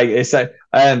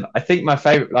think my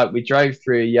favorite, like, we drove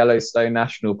through Yellowstone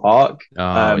National Park,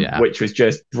 which was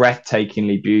just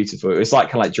breathtakingly beautiful. It was like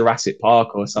kind of like Jurassic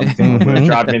Park or something. We were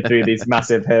driving through these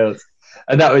massive hills,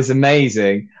 and that was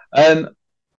amazing.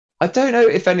 I don't know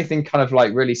if anything kind of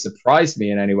like really surprised me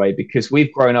in any way, because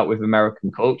we've grown up with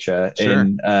American culture.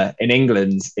 In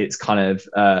England. It's kind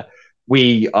of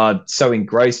we are so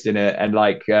engrossed in it, and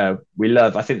like we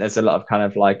love. I think there's a lot of kind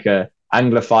of like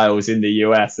Anglophiles in the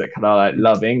US that kind of like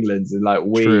love England, and like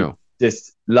we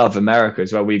just love America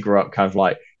as well. We grew up kind of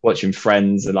like watching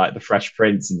Friends and like the Fresh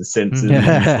Prince and the Simpsons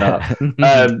and stuff.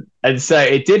 And so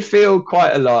it did feel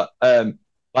quite a lot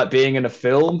like being in a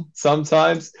film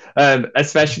sometimes,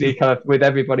 especially kind of with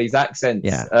everybody's accents.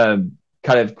 Kind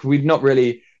of, we've not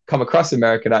really come across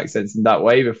American accents in that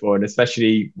way before, and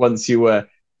especially once you were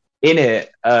in it,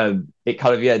 it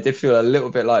kind of it did feel a little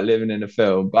bit like living in a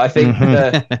film. But I think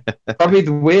probably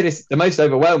the most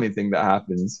overwhelming thing that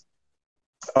happens,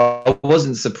 I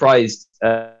wasn't surprised.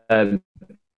 It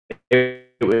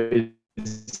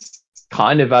was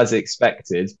kind of as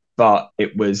expected, but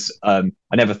it was I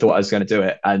never thought I was going to do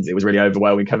it, and it was really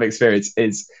overwhelming kind of experience.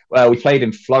 We played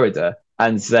in Florida,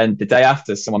 and then the day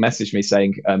after, someone messaged me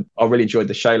saying, I really enjoyed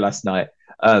the show last night.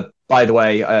 By the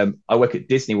way, I work at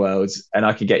Disney World, and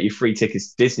I can get you free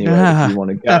tickets to Disney World if you want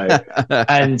to go.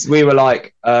 And we were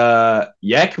like, can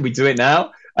we do it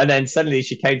now? And then suddenly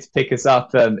she came to pick us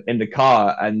up in the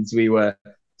car, and we were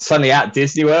suddenly at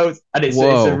Disney World. And it's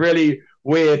a really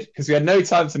weird, because we had no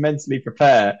time to mentally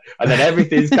prepare, and then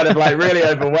everything's kind of like really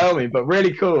overwhelming, but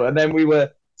really cool. And then we were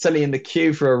suddenly in the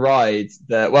queue for a ride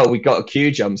we got a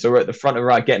queue jump, so we're at the front of the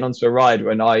ride getting onto a ride,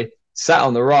 when I sat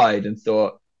on the ride and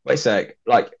thought, wait a sec,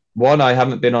 like, one, I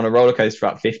haven't been on a roller coaster for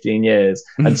about 15 years,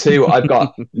 and two, I've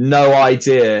got no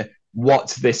idea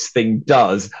what this thing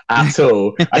does at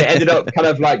all. And it ended up kind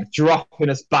of like dropping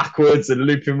us backwards and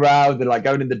looping around and like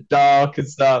going in the dark and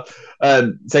stuff.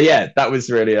 That was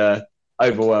really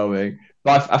overwhelming.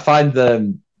 But I find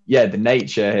the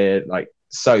nature here like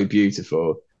so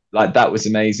beautiful. Like, that was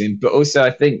amazing. But also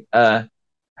I think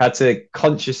had to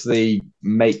consciously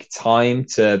make time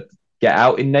to get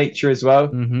out in nature as well,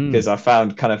 because I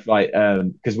found kind of like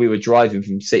because we were driving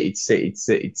from city to city to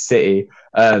city to city,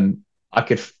 I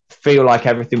could feel like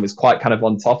everything was quite kind of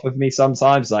on top of me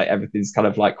sometimes, like everything's kind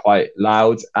of like quite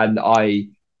loud, and I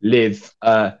live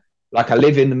I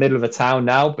live in the middle of a town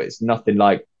now, but it's nothing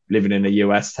like living in a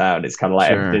US town. It's kind of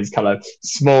like everything's kind of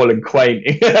small and quaint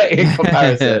in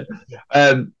comparison.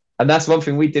 And that's one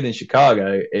thing we did in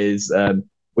Chicago is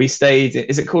we stayed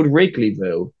is it called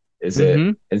Wrigleyville? Is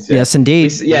it? Yes,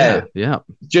 indeed. Yeah.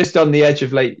 Just on the edge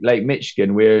of Lake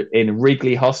Michigan. We're in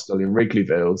Wrigley Hostel in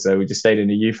Wrigleyville. So we just stayed in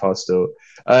a youth hostel.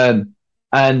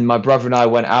 And my brother and I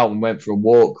went out and went for a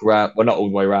walk around, well, not all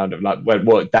the way around,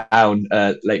 walked down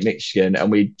Lake Michigan,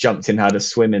 and we jumped in, had a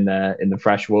swim in there in the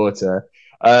fresh water.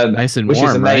 Nice and which warm,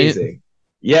 is amazing. Right?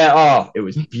 Yeah, it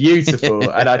was beautiful.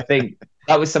 And I think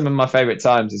that was some of my favorite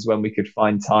times, is when we could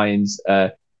find times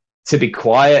to be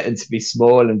quiet and to be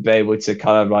small and be able to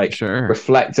kind of like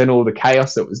reflect on all the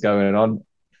chaos that was going on.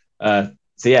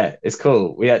 So yeah, it's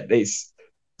cool. It's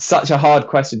such a hard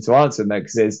question to answer, though,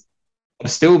 because I'm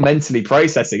still mentally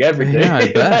processing everything. Yeah,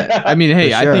 I bet. I mean,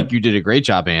 hey, I think you did a great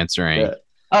job answering. Yeah.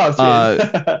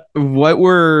 Oh, what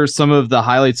were some of the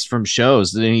highlights from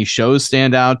shows? Did any shows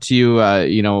stand out to you? I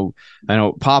know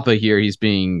Papa here, he's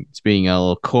being a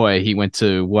little coy. He went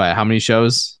to what? How many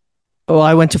shows? Oh,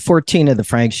 I went to 14 of the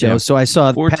Frank shows, so I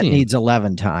saw 14. Pet Needs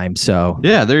 11 times. So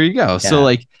yeah, there you go. Yeah. So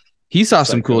like, he saw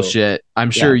some cool shit.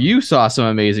 I'm sure you saw some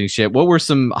amazing shit. What were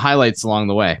some highlights along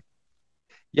the way?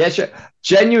 Yeah, sure.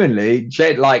 Genuinely,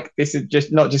 like, this is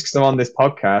just not just because I'm on this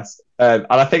podcast. And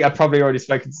I think I've probably already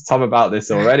spoken to Tom about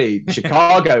this already.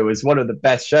 Chicago was one of the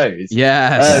best shows.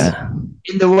 Yes.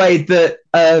 In the way that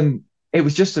it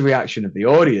was just the reaction of the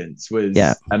audience was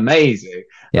amazing.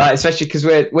 Yeah. Like, especially because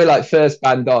we're like first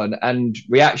band on, and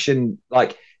reaction,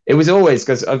 like, it was always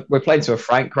because we're playing to a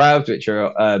Frank crowd, which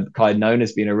are kind of known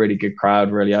as being a really good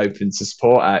crowd, really open to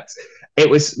support acts. It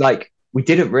was like we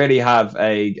didn't really have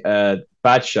a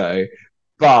bad show,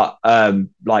 but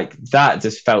like that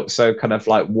just felt so kind of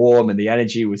like warm, and the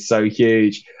energy was so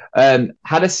huge.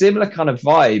 Had a similar kind of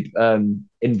vibe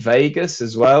in Vegas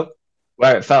as well,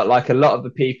 where it felt like a lot of the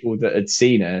people that had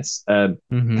seen us kind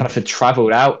of had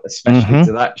traveled out, especially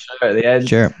to that show at the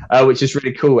end, which is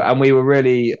really cool. And we were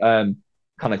really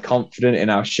kind of confident in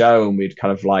our show, and we'd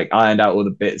kind of like ironed out all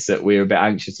the bits that we were a bit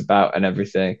anxious about and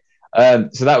everything.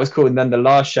 So that was cool. And then the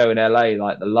last show in LA,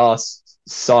 like the last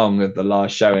song of the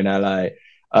last show in LA,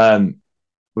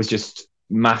 was just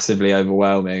massively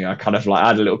overwhelming. I kind of like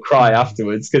had a little cry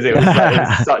afterwards, because it was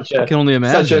such a, I can only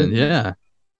imagine.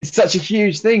 It's such a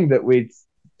huge thing that we'd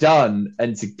done,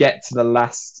 and to get to the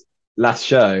last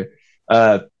show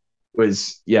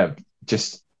was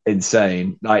just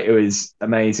insane. Like, it was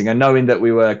amazing, and knowing that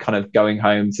we were kind of going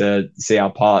home to see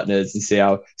our partners and see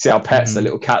our pets, the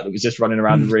little cat that was just running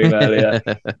around the room earlier.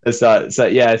 So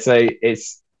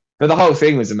it's, but the whole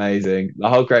thing was amazing. The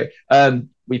whole great.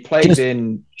 We played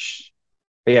in.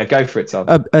 Yeah, go for it,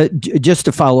 Tom. Just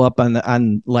to follow up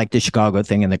on like the Chicago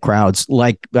thing and the crowds.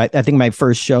 Like, I think my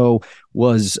first show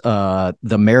was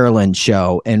the Maryland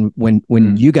show, and when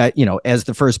you got, as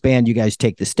the first band, you guys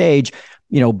take the stage.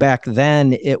 Back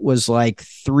then it was like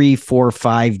 3, 4,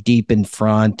 5 deep in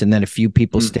front, and then a few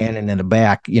people standing in the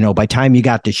back. By the time you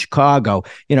got to Chicago,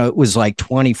 it was like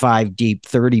 25 deep,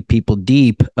 30 people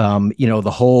deep.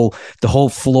 The whole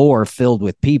floor filled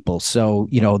with people. So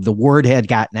the word had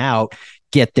gotten out.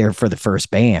 Get there for the first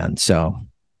band. So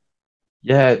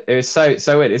yeah, it was so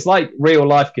weird. It's like real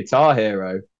life Guitar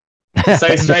Hero. It's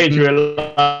so strange. We're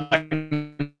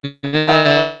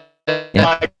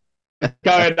like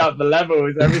going up the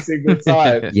levels every single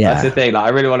time. Yeah, that's the thing. Like, I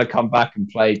really want to come back and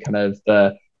play kind of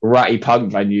the ratty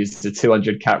punk venues, the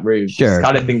 200 cap rooms. Sure. It's the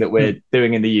kind of thing that we're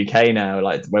doing in the UK now.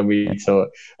 Like, when we tour,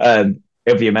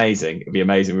 it'll be amazing. It'll be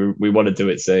amazing. We want to do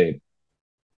it soon.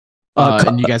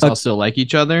 And you guys all still like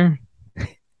each other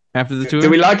after the tour? Do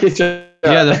we like each other?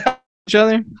 Yeah, each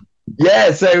other.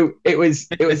 Yeah, so it was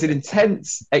an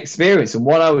intense experience, and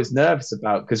one I was nervous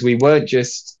about, because we weren't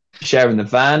just sharing the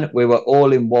van, we were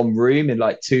all in one room in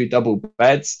like 2 double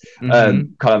beds,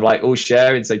 kind of like all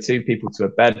sharing, so 2 people to a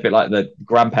bed, a bit like the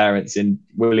grandparents in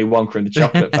Willy Wonka and the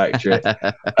Chocolate Factory.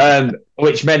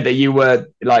 Which meant that you were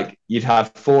like, you'd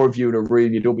have 4 of you in a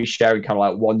room, you'd all be sharing kind of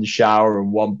like 1 shower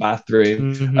and 1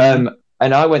 bathroom. And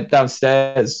I went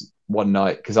downstairs one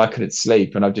night because I couldn't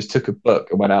sleep, and I just took a book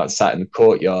and went out and sat in the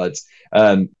courtyard,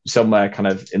 somewhere kind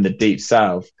of in the deep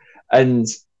south. And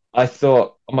I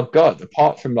thought, oh my God,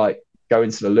 apart from like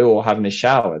going to the loo or having a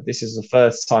shower, this is the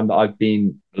first time that I've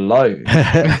been alone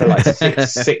for like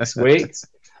six weeks.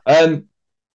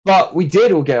 but we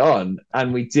did all get on,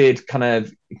 and we did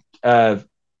kind of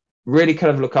really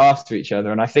kind of look after each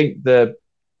other. And I think the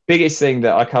biggest thing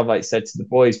that I kind of like said to the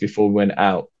boys before we went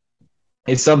out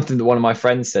is something that one of my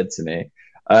friends said to me.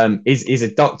 He's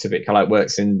a doctor, but kind of like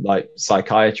works in like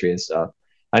psychiatry and stuff.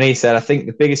 And he said, I think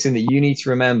the biggest thing that you need to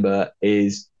remember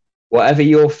is whatever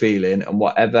you're feeling and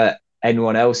whatever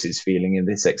anyone else is feeling in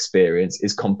this experience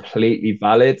is completely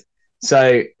valid.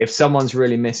 So if someone's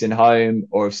really missing home,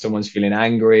 or if someone's feeling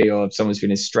angry, or if someone's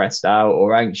feeling stressed out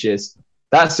or anxious,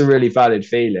 that's a really valid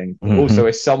feeling. Mm-hmm. Also,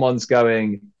 if someone's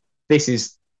going, this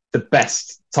is the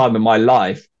best time of my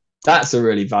life, that's a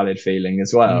really valid feeling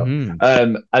as well.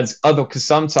 Mm-hmm. Because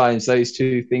sometimes those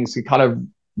two things can kind of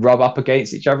rub up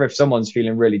against each other. If someone's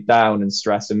feeling really down and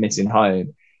stressed and missing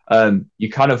home, you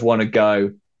kind of want to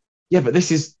go, yeah, but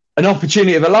this is an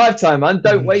opportunity of a lifetime, man.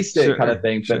 Don't waste it, kind of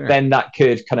thing. But then that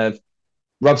could kind of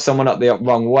rub someone up the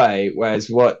wrong way. Whereas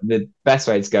what the best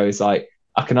way to go is like,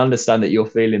 I can understand that you're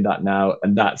feeling that now,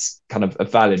 and that's kind of a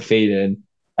valid feeling.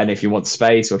 And if you want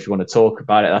space, or if you want to talk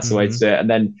about it, that's the way to do it. And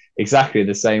then exactly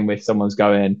the same with someone's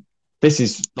going, this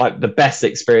is like the best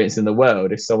experience in the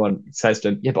world. If someone says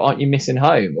to them, yeah, but aren't you missing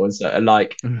home? Or is it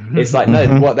like, it's like,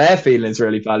 no, what they're feeling is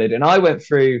really valid. And I went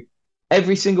through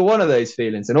every single one of those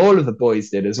feelings, and all of the boys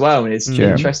did as well. And it's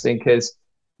interesting because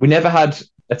we never had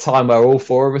a time where all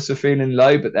four of us were feeling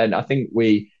low, but then I think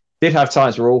we did have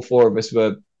times where all four of us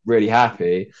were really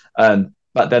happy.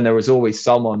 But then there was always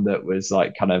someone that was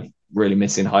like kind of really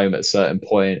missing home at a certain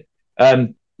point. But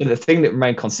the thing that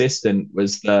remained consistent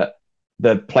was that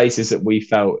the places that we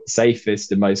felt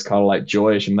safest and most kind of like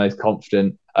joyous and most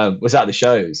confident was at the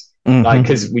shows. Mm-hmm. Like,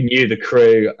 because we knew the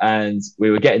crew and we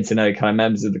were getting to know kind of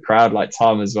members of the crowd like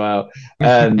Tom as well.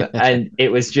 And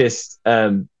it was just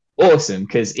awesome,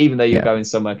 because even though you're going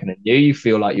somewhere kind of new, you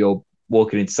feel like you're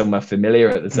walking into somewhere familiar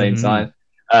at the same time.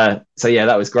 So yeah,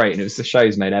 that was great. And it was the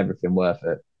shows made everything worth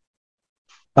it.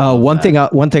 One thing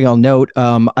I'll note,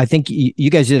 I think you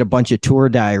guys did a bunch of tour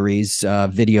diaries,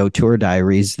 video tour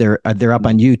diaries. They're up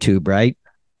on YouTube, right?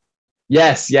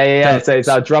 Yes, yeah. So it's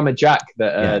our drummer Jack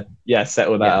that set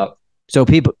all that up. So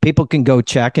people can go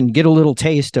check and get a little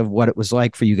taste of what it was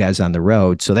like for you guys on the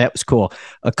road. So that was cool.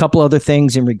 A couple other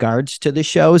things in regards to the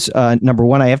shows. Number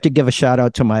one, I have to give a shout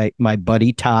out to my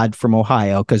buddy Todd from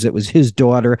Ohio, because it was his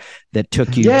daughter that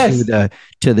took you to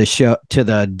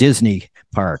the Disney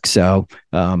park. So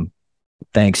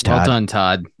thanks, Todd. Well done,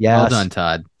 Todd. Yes. Well done,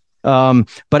 Todd.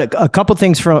 But a couple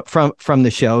things from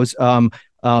the shows.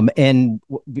 And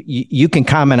you can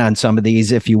comment on some of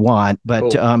these if you want,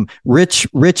 but cool. Rich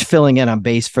filling in on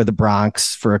bass for the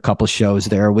Bronx for a couple shows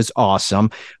there was awesome.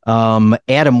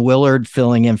 Adam Willard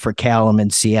filling in for Callum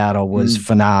in Seattle was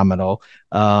phenomenal.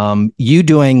 You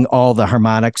doing all the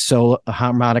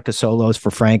harmonica solos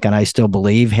for Frank and I Still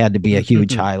Believe had to be a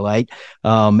huge highlight.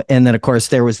 And then of course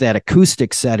there was that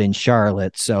acoustic set in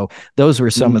Charlotte. So those were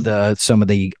some of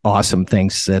the awesome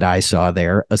things that I saw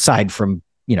there, aside from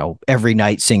every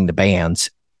night seeing the bands.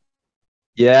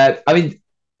 Yeah, I mean,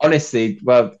 honestly,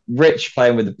 well, Rich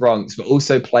playing with the Bronx, but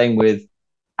also playing with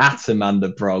Atom and the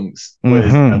Bronx was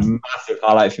a massive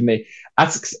highlight for me.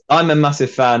 I'm a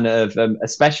massive fan of,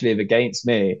 especially of Against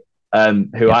Me,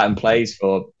 who Atom plays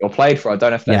for, or played for. I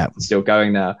don't know if they're still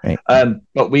going now. Right.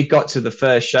 But we got to the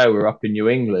first show, we were up in New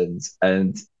England,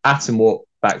 and Atom walked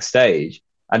backstage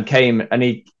and came, and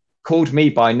he called me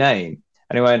by name.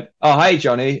 And he went, "Oh, hey,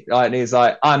 Johnny." And he's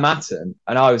like, "I'm Atom."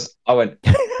 And I went,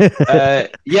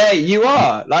 "Yeah, you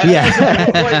are." Like,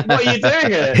 what are you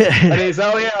doing here? And he's,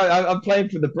 "Oh, yeah, I'm playing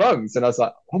for the Bronx." And I was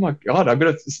like, "Oh my God, I'm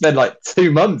going to spend like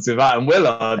 2 months with Atom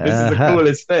Willard. This is the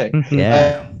coolest thing."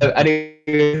 Yeah. And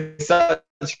he was such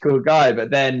a cool guy.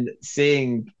 But then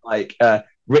seeing like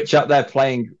Rich up there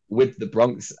playing with the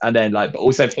Bronx, and then but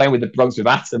also playing with the Bronx with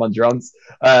Atom on drums,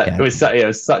 it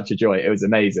was such a joy. It was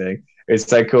amazing. It's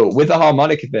so cool. With the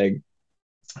harmonica thing,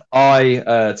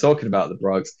 I talking about the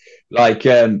Bronx,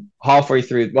 halfway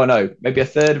through, maybe a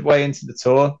third way into the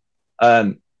tour,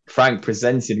 Frank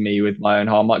presented me with my own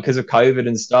harmonica because of COVID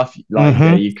and stuff.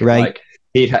 You could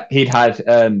he'd had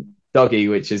Dougie,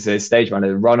 which is his stage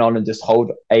manager, run on and just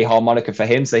hold a harmonica for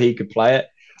him so he could play it.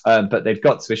 But they'd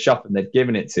got to a shop and they'd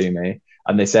given it to me,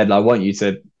 and they said, "I want you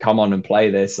to come on and play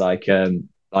this during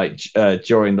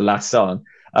the last song."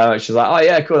 She was like, "Oh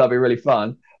yeah, cool, that'd be really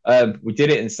fun." We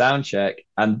did it in sound check,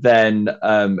 and then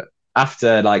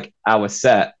after our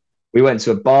set, we went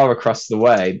to a bar across the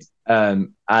way,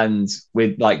 and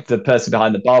with the person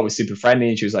behind the bar was super friendly,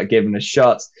 and she was giving us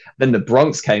shots. Then the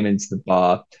Bronx came into the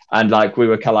bar, and we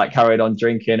were kind of carried on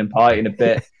drinking and partying a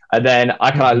bit. And then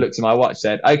I kind of looked at my watch,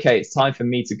 said, okay, it's time for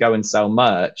me to go and sell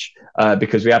merch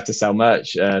because we have to sell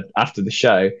merch after the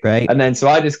show. Right. And then so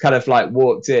I just kind of like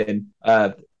walked in,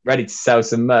 ready to sell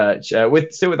some merch, still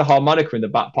with the harmonica in the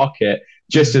back pocket,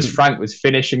 just as Frank was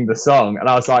finishing the song. And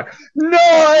I was like, no!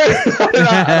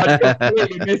 I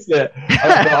completely missed it. I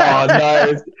was like, oh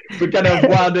no, we're going to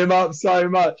wound him up so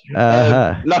much.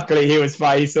 Luckily, he was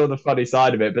fine. He saw the funny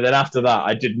side of it. But then after that,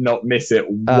 I did not miss it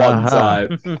one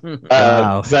time.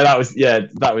 Wow. So that was,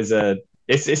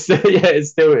 it's still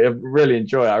I really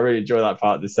enjoy it. I really enjoy that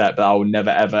part of the set, but I will never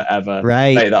ever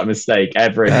make that mistake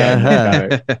ever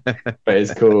again. But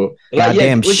it's cool.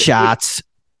 Goddamn shots.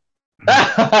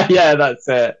 Yeah, that's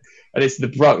it. And it's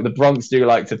the Bronx do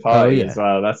like to party as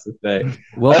well. That's the thing.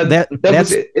 Well,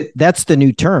 that's the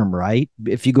new term, right?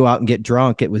 If you go out and get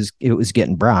drunk, it was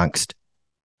getting Bronxed.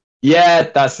 Yeah,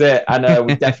 that's it. And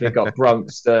we definitely got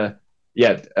Bronxed. A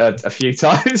few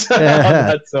times on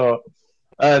that tour.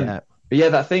 But yeah,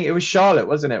 that thing, it was Charlotte,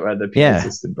 wasn't it, where the PA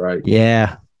system broke?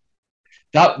 Yeah.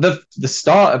 That the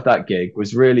start of that gig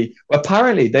was really, well,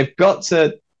 apparently they've got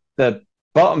to the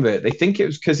bottom of it. They think it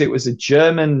was because it was a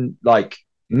German like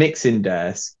mixing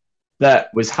desk that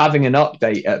was having an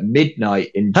update at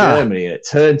midnight in Germany. It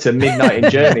turned to midnight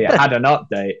in Germany. It had an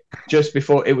update just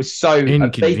before. It was so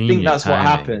they think that's timing. What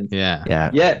happened.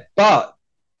 Yeah. But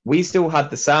we still had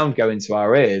the sound going to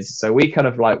our ears, so we kind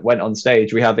of like went on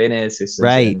stage. We have in-ear systems,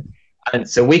 right? And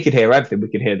so we could hear everything. We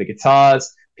could hear the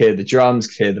guitars, hear the drums,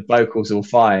 could hear the vocals, all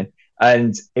fine.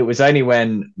 And it was only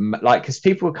when, like, because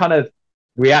people were kind of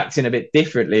reacting a bit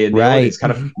differently, and the audience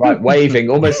kind of like waving,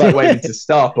 almost like waving to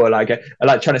stop, or like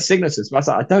trying to signal to us. But I was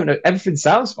like, I don't know, everything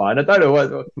sounds fine. I don't know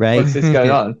what's this going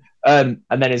on. And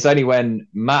then it's only when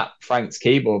Matt, Frank's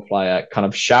keyboard player, kind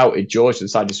of shouted George to the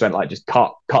side, just went like, just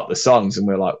cut the songs, and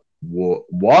we're like,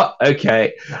 what?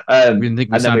 Okay. And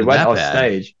then we went off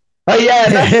stage. Oh yeah,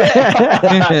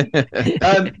 that's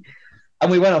it.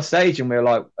 And we went off stage, and we were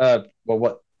like,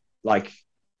 well,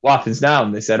 what happens now?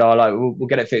 And they said, oh, like we'll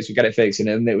get it fixed.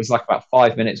 And it was like about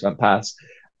 5 minutes went past,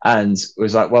 and it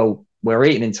was like, well, we're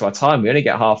eating into our time. We only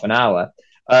get half an hour.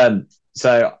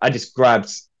 So I just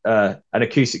grabbed an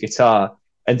acoustic guitar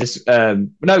and just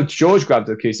George grabbed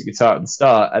the acoustic guitar at the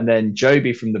start, and then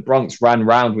Joby from the Bronx ran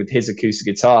round with his acoustic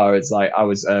guitar. It's like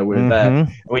we were there,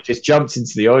 and we just jumped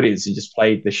into the audience and just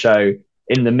played the show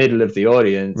in the middle of the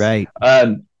audience, right?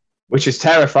 Which was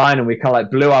terrifying, and we kind of like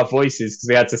blew our voices because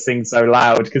we had to sing so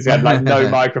loud because we had like no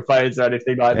microphones or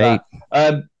anything like that.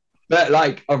 But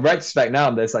like on retrospect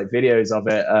now, there's like videos of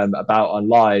it about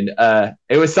online.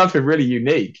 It was something really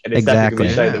unique, and it's definitely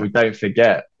a show that we don't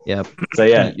forget. Yep. So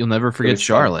yeah, you'll never forget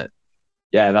Charlotte.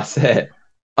 Yeah, that's it.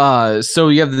 So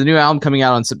you have the new album coming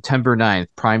out on September 9th,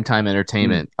 Primetime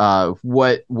Entertainment.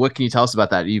 What can you tell us about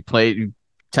that? You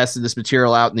tested this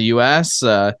material out in the US.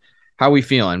 How are we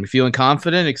feeling? We feeling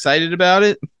confident, excited about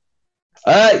it?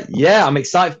 Yeah, I'm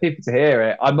excited for people to hear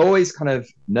it. I'm always kind of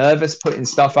nervous putting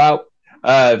stuff out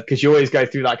because you always go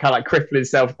through that kind of like crippling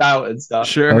self-doubt and stuff.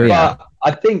 Sure. But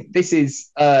I think this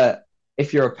is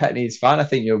if you're a Pet Needs fan, I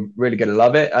think you're really going to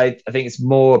love it. I think it's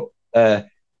more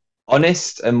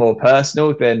honest and more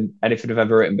personal than anything I've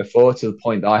ever written before, to the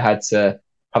point that I had to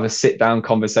have a sit-down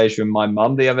conversation with my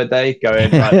mum the other day,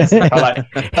 going, this is kind of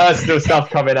like personal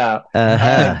stuff coming out.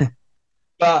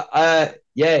 But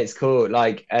yeah, it's cool.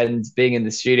 Like, and being in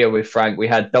the studio with Frank, we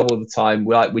had double the time.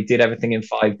 We did everything in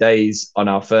 5 days on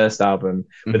our first album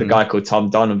with a guy called Tom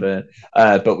Donovan.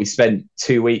 But we spent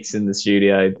 2 weeks in the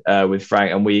studio with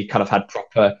Frank, and we kind of had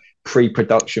proper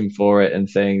pre-production for it and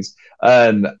things.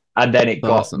 And then it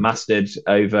got mastered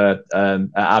over at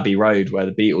Abbey Road, where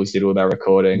the Beatles did all their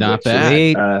recording. Not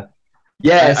bad.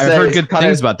 Yeah, I've heard good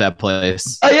things about that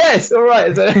place. Oh yeah, it's all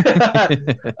right.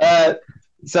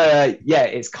 So yeah,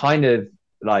 it's kind of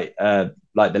like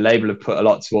the label have put a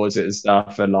lot towards it and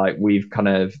stuff, and like we've kind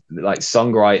of like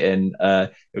songwriting.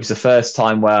 It was the first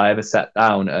time where I ever sat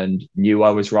down and knew I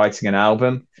was writing an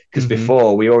album, because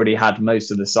before we already had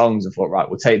most of the songs and thought, right,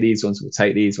 we'll take these ones.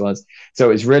 So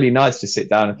it was really nice to sit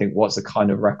down and think, what's the kind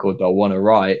of record I want to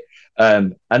write.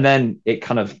 And then it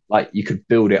kind of like you could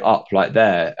build it up like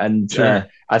there. And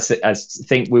as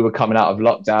think we were coming out of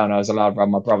lockdown, I was allowed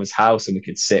around my brother's house, and we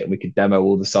could sit and we could demo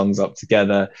all the songs up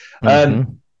together.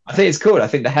 I think it's cool. I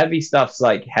think the heavy stuff's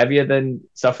like heavier than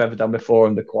stuff I've ever done before,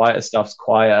 and the quieter stuff's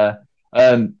quieter.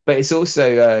 But it's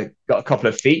also got a couple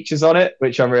of features on it,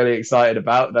 which I'm really excited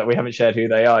about, that we haven't shared who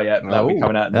they are yet, but that'll be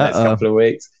coming out in the next couple of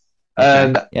weeks.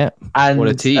 And what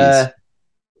a tease.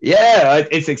 Yeah,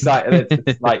 it's exciting.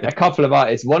 It's like a couple of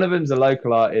artists. One of them's a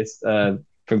local artist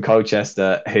from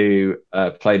Colchester who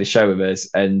played a show with us,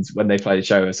 and when they played a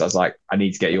show with us, I was like, I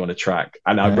need to get you on a track,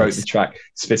 and I wrote the track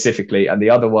specifically. And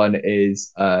the other one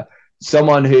is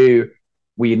someone who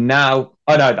we now.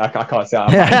 Oh no, I can't say.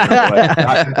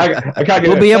 I can't.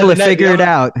 We'll be able to figure it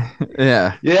out.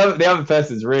 Yeah. The other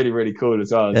person's really, really cool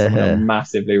as well. Someone I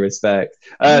massively respect.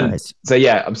 Nice. So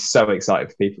yeah, I'm so excited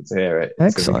for people to hear it.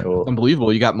 It's excellent. Cool.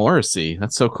 Unbelievable. You got Morrissey.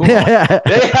 That's so cool. Yeah.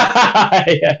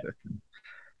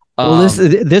 Well,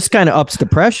 this kind of ups the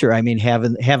pressure. I mean,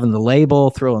 having the label,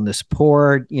 throwing the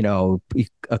support, a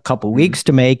couple weeks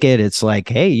to make it. It's like,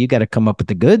 hey, you got to come up with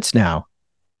the goods now.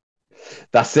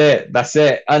 That's it.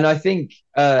 And I think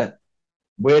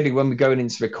weirdly, when we're going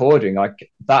into recording, that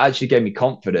actually gave me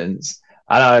confidence.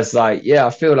 And I was like, yeah, I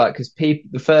feel like, because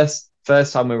the first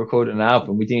time we recorded an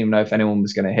album, we didn't even know if anyone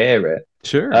was going to hear it.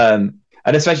 Sure. And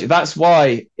especially that's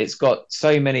why it's got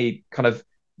so many kind of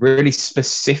really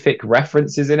specific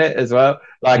references in it as well.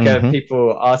 Like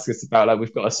people ask us about, like,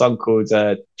 we've got a song called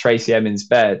Tracy Emin's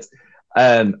Bed.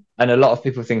 And a lot of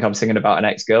people think I'm singing about an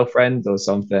ex-girlfriend or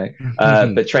something.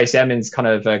 But Tracy Emin's kind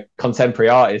of a contemporary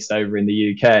artist over in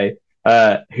the UK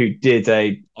who did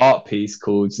a art piece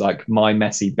called like My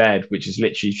Messy Bed, which is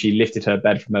literally, she lifted her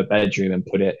bed from her bedroom and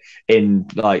put it in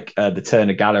like the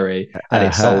Turner Gallery, and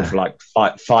it sold for like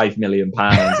 £5 million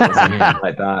or something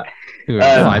like that.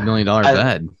 $5 million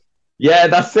bed. Yeah,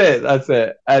 that's it.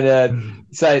 And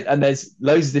and there's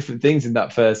loads of different things in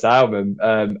that first album.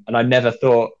 And I never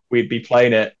thought we'd be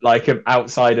playing it like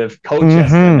outside of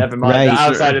Colchester, never mind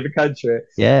outside of the country.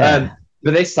 Yeah.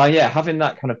 But this time, having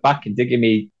that kind of backing did give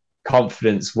me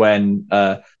confidence when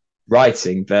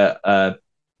writing that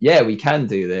we can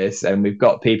do this, and we've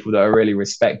got people that I really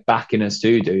respect backing us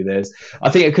to do this. I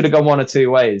think it could have gone one or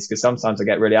two ways, because sometimes I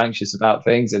get really anxious about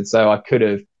things, and so I could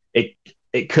have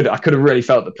really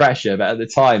felt the pressure, but at the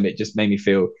time it just made me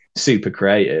feel super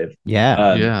creative.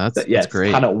 That's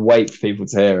great. Cannot wait for people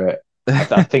to hear it.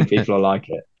 I think people will like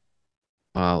it.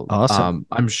 Well, awesome.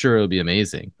 I'm sure it'll be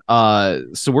amazing.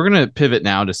 So we're gonna pivot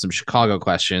now to some Chicago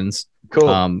questions.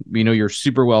 Cool. You're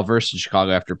super well versed in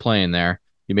Chicago after playing there.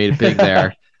 You made it big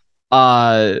there.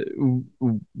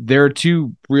 There are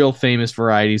two real famous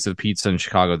varieties of pizza in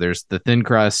Chicago. There's the thin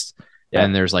crust,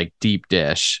 and there's like deep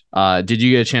dish. Did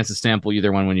you get a chance to sample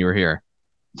either one when you were here?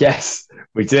 Yes,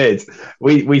 we did.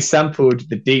 We sampled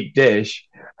the deep dish,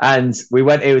 and we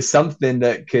went. It was something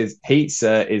that, because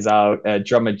pizza is our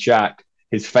drummer Jack,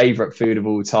 his favorite food of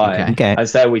all time. Okay. And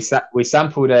so we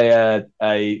sampled a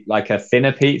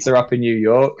thinner pizza up in New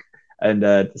York,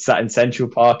 and sat in Central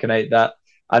Park and ate that.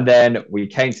 And then we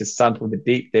came to sample the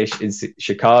deep dish in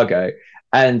Chicago.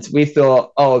 And we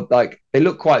thought, they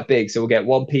look quite big, so we'll get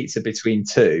one pizza between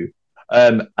two.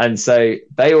 And so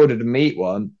they ordered a meat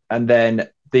one, and then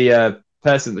the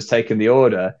person that was taking the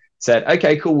order said,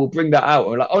 "Okay, cool, we'll bring that out."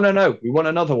 And we're like, "Oh no, we want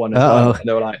another one as well." And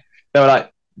they were like,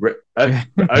 okay.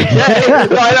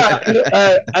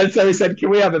 And so we said, "Can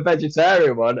we have a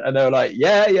vegetarian one?" And they were like,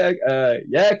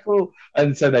 yeah, cool.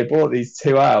 And so they brought these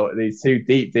two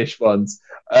deep dish ones.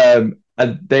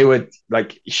 And they were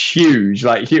like huge,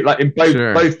 like in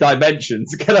both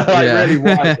dimensions, kind of like really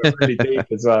wide but really deep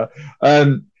as well.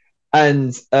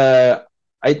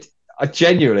 I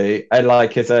genuinely,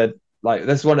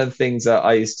 that's one of the things that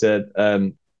I used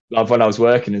to love when I was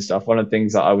working and stuff. One of the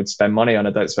things that I would spend money on, I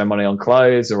don't spend money on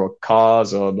clothes or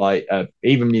cars or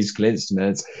even musical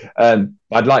instruments.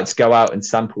 I'd like to go out and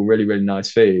sample really, really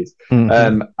nice food.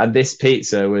 And this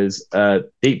pizza was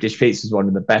deep dish pizza was one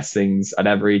of the best things I'd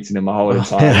ever eaten in my whole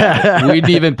entire life. We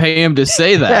didn't even pay him to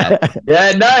say that.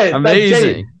 Yeah, no,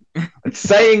 amazing.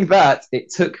 Saying that,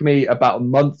 it took me about a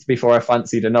month before I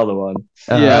fancied another one.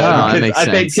 That makes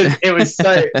sense. Think it was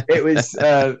so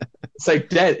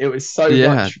dead. It was so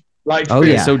much like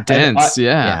so dense.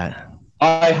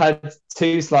 I had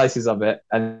 2 slices of it,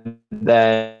 and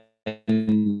then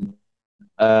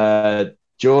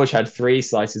George had 3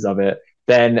 slices of it.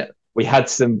 Then we had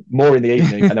some more in the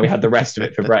evening, and then we had the rest of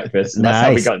it for breakfast. And that's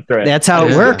how we got through it. That's how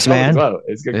it works, man. Well,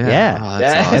 it's good.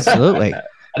 Absolutely.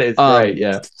 It's great,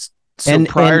 So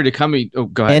prior to coming,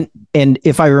 go ahead. And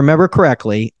if I remember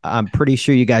correctly, I'm pretty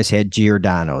sure you guys had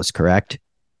Giordano's, correct?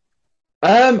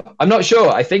 I'm not sure.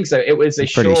 I think so. It was a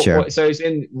short walk. So it's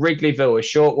in Wrigleyville, a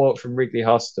short walk from Wrigley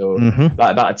Hostel,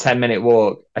 like about a 10-minute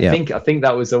walk. I think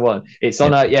that was the one. It's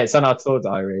on it's on our tour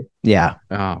diary. Yeah.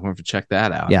 Oh, we'll have to check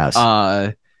that out. Yes.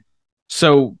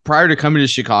 So prior to coming to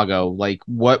Chicago, like,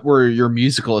 what were your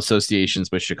musical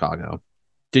associations with Chicago?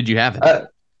 Did you have it?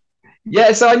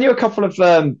 So I knew a couple of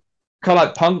kind of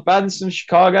like punk bands from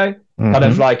Chicago, kind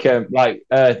of like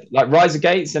Rise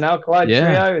Against and Alkaline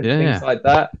Trio and things like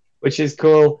that, which is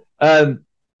cool.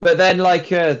 but then like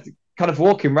kind of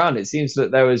walking around, it seems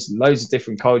that there was loads of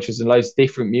different cultures and loads of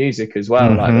different music as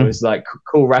well. Like there was like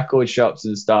cool record shops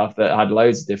and stuff that had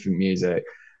loads of different music.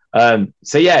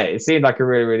 So yeah, it seemed like a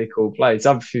really, really cool place.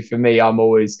 Obviously for me, I'm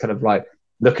always kind of like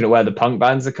looking at where the punk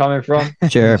bands are coming from.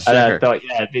 Sure. And I thought,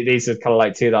 yeah, these are kind of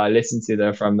like two that I listen to.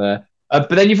 They're from there. But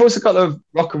then you've also got the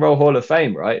Rock and Roll Hall of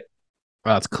Fame, right?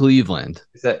 Well, it's Cleveland.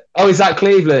 Is that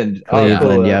Cleveland? Cleveland,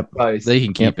 cool. yep. Close. They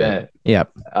can keep it.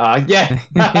 Yep. Yeah.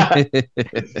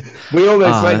 We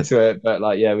almost went to it, but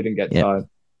like, yeah, we didn't get time.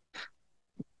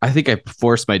 I think I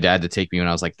forced my dad to take me when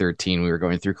I was like 13. We were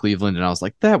going through Cleveland, and I was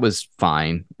like, that was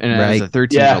fine. And as a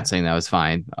 13-year-old saying that was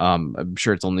fine. I'm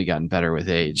sure it's only gotten better with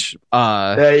age.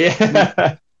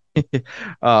 Yeah.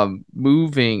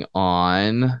 Moving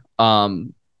on.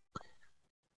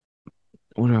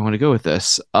 Where do I want to go with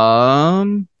this?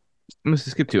 I'm gonna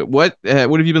skip to it. What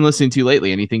have you been listening to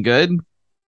lately? Anything good?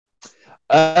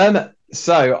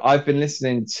 So I've been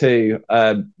listening to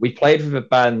we played with a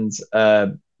band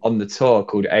on the tour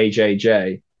called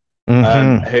AJJ.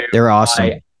 Who they're awesome.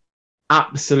 I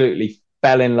absolutely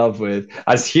fell in love with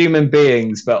as human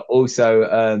beings, but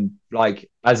also like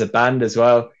as a band as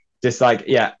well. Just like,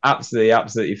 yeah,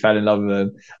 absolutely fell in love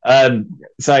with them.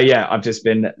 So yeah, I've just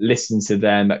been listening to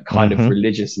them kind of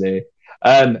religiously.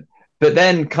 But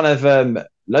then kind of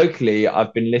locally,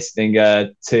 I've been listening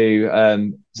to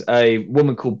a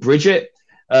woman called Bridget,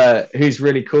 who's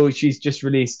really cool. She's just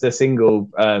released a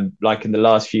single like in the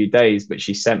last few days, but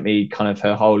she sent me kind of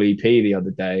her whole EP the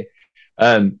other day.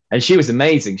 And she was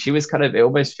amazing. She was kind of, it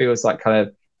almost feels like kind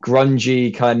of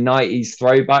grungy kind of 90s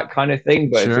throwback kind of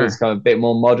thing, but it feels kind of a bit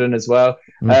more modern as well.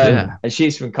 And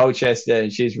she's from Colchester,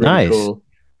 and she's really cool.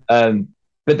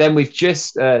 But then we've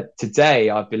just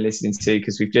today I've been listening to,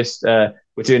 because we've just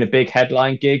we're doing a big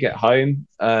headline gig at home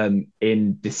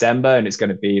in December, and it's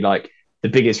going to be like the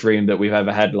biggest room that we've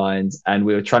ever headlined, and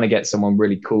we were trying to get someone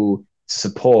really cool to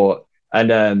support.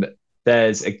 And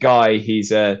there's a guy, he's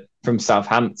from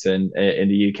Southampton in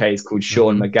the UK. He's called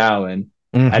Sean McGowan.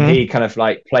 And he kind of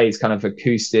like plays kind of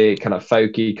acoustic, kind of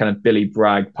folky, kind of Billy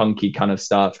Bragg, punky kind of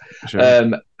stuff.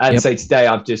 So today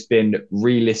I've just been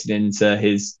re-listening to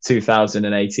his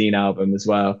 2018 album as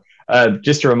well,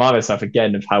 just to remind myself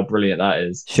again of how brilliant that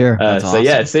is. Sure. So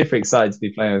yeah, super excited to be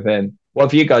playing with him. What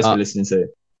have you guys been listening to?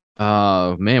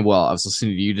 Oh man, well, I was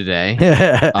listening to you today.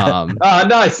 Oh,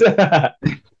 nice.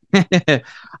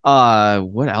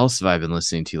 What else have I been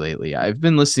listening to lately? I've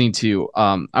been listening to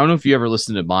I don't know if you ever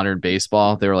listened to Modern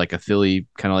Baseball. They were like a Philly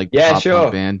kind of like pop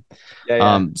punk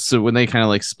band. So when they kind of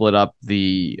like split up,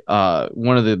 the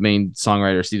one of the main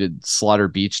songwriters, he did Slaughter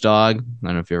Beach Dog. I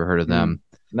don't know if you ever heard of them.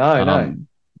 No.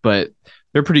 But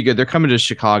they're pretty good. They're coming to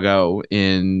Chicago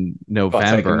in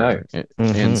November.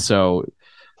 And so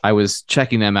I was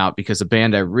checking them out because a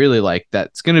band I really like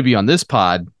that's going to be on this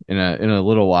pod in a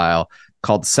little while,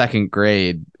 called Second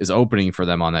Grade, is opening for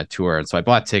them on that tour. And so I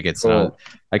bought tickets. Cool. And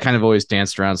I kind of always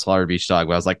danced around Slaughter Beach Dog,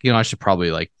 but I was like, I should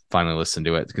probably like finally listen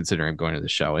to it, considering I'm going to the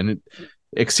show. And it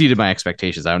exceeded my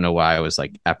expectations. I don't know why I was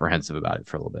like apprehensive about it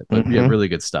for a little bit, but yeah, really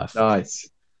good stuff. Nice.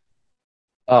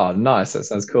 Oh, nice. That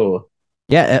sounds cool.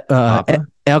 Yeah.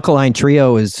 Alkaline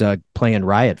Trio is playing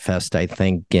Riot Fest, I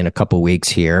think, in a couple weeks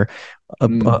here.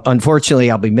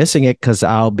 Unfortunately, I'll be missing it because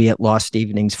I'll be at Lost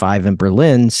Evenings 5 in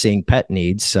Berlin seeing Pet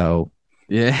Needs. So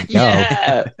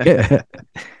yeah.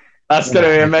 That's going to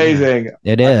be amazing.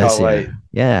 It is. Can't wait.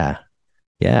 Yeah.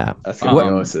 That's going to be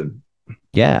awesome.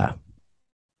 Yeah.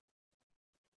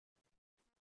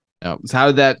 So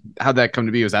how'd that come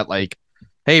to be? Was that like,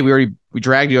 hey, we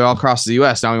dragged you all across the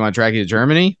US, now we want to drag you to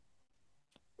Germany?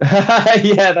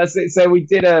 Yeah, that's it. So we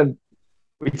did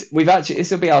we've actually, this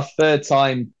will be our third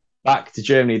time back to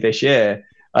Germany this year.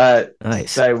 Nice.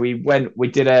 So we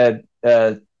did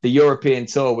the European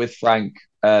tour with Frank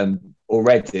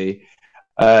already,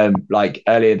 like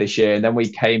earlier this year, and then we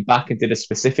came back and did a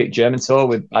specific German tour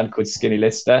with a band called Skinny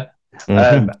Lister.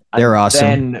 They're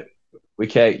awesome. Then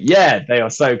they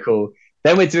are so cool.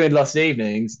 Then we're doing Lost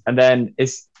Evenings, and then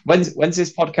when's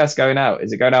this podcast going out?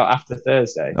 Is it going out after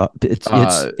Thursday? It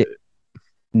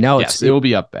will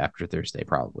be up after Thursday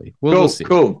probably. We'll see.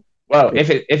 Cool. Well,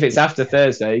 if it's after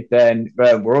Thursday, then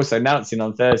we're also announcing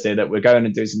on Thursday that we're going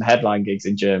to do some headline gigs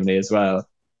in Germany as well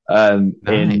in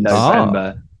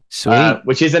November. Sweet.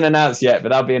 Which isn't announced yet, but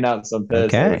that'll be announced on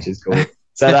Thursday, which is cool.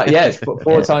 So it's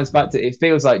 4 times back to. It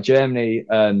feels like Germany,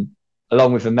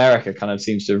 along with America, kind of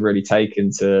seems to have really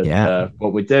taken to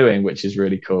what we're doing, which is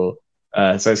really cool.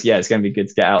 So it's going to be good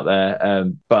to get out there.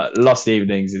 But Lost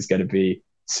Evenings is going to be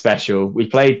special. We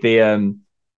played the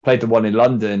one in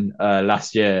London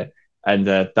last year, and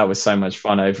that was so much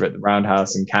fun over at the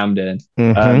Roundhouse in Camden.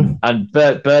 Mhm. And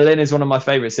Berlin is one of my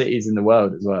favorite cities in the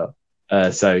world as well.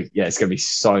 So yeah, it's gonna be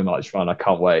so much fun. I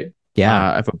can't wait.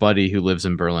 Yeah. I have a buddy who lives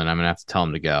in Berlin. I'm gonna have to tell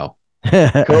him to go.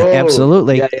 Cool.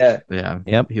 Absolutely. Yeah.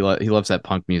 Yep. He loves that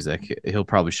punk music. He'll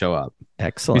probably show up.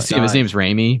 Excellent. See him. His name's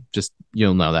Ramy. Just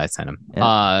you'll know that I sent him.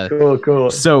 Yeah.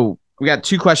 Cool. So we got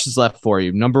 2 questions left for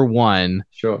you. Number 1,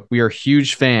 sure. We are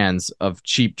huge fans of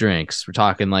cheap drinks. We're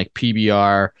talking like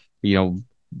PBR,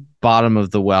 bottom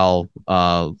of the well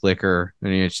liquor.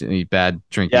 Any bad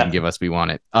drink you can give us, we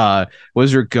want it. What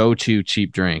is your go-to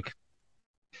cheap drink?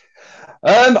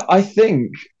 I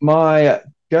think my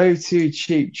go-to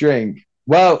cheap drink.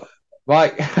 Well,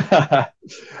 like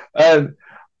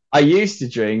I used to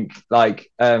drink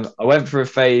I went through a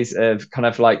phase of kind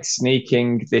of like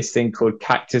sneaking this thing called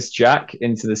Cactus Jack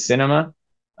into the cinema,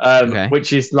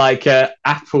 which is like a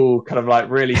apple kind of like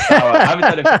really sour. I haven't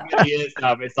done it for many years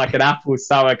now, but it's like an apple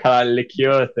sour kind of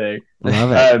liqueur thing.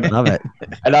 Love it.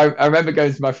 And I remember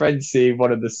going to my friend to see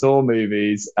one of the Saw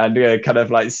movies and kind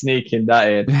of like sneaking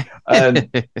that in.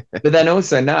 But then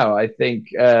also now I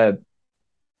think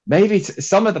maybe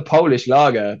some of the Polish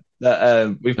lager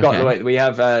that we've got. We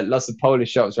have lots of Polish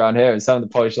shops around here, and some of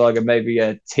the Polish lager, maybe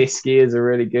Tyskie is a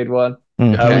really good one,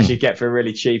 which you get for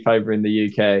really cheap over in the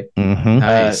UK.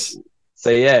 Nice. So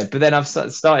yeah, but then I've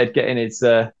started getting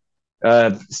into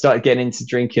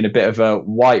drinking a bit of a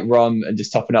white rum and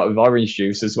just topping up with orange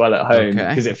juice as well at home,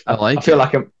 because I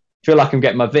feel like I'm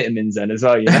getting my vitamins in as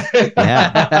well.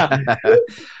 Yeah.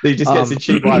 So you just get some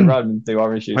cheap white rum and do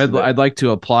orange juice. I'd like to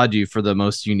applaud you for the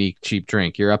most unique cheap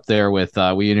drink. You're up there with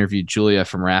we interviewed Julia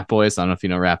from Rat Boys. I don't know if you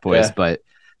know Rat Boys, but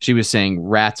she was saying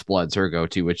rat's blood's her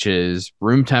go-to, which is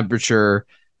room temperature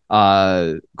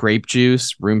grape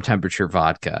juice, room temperature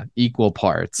vodka, equal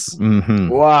parts. Mm-hmm.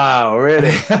 Wow,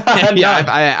 really? Yeah,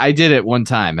 I did it one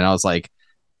time and I was like,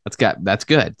 that's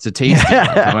good. It's a tasty one.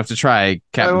 I'm gonna have to try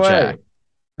Captain Jack.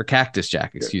 Or Cactus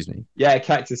Jack, excuse me. Yeah,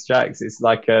 Cactus Jack's. It's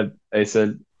like I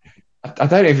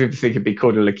don't even think it'd be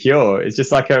called a liqueur. It's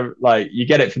just like you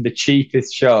get it from the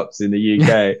cheapest shops in the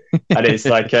UK, and it's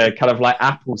like a kind of like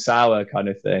apple sour kind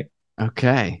of thing.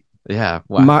 Okay, yeah.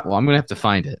 Well, I'm gonna have to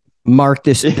find it. Mark,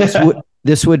 this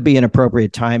would be an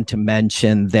appropriate time to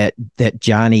mention that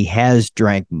Johnny has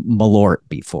drank Malort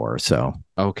before. So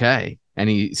okay, and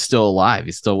he's still alive.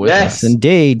 He's still with us. Yes,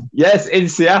 indeed. Yes, in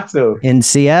Seattle. In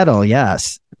Seattle,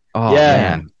 yes. Oh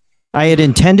man. I had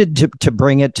intended to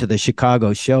bring it to the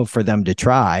Chicago show for them to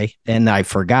try, and I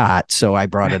forgot, so I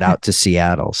brought it out to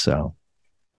Seattle. So,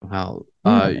 well,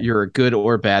 you're a good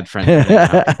or bad friend.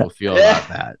 How people feel about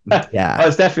that? Yeah, that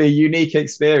was definitely a unique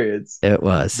experience. It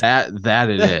was that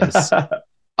it is.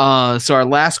 So our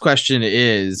last question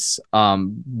is,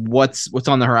 what's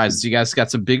on the horizon? So you guys got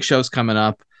some big shows coming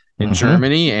up in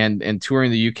Germany and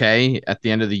touring the UK at the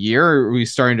end of the year. Are we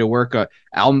starting to work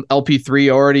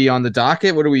LP3 already on the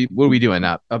docket? What are we doing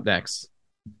up next?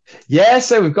 Yeah,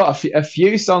 so we've got a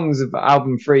few songs of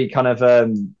album 3 kind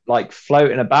of like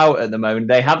floating about at the moment.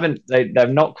 They're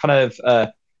not kind of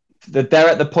they're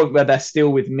at the point where they're still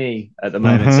with me at the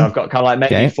moment. So I've got kind of like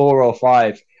maybe 4 or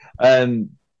 5.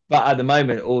 But at the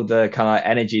moment, all the kind of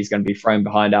energy is going to be thrown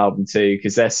behind album 2,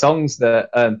 because they're songs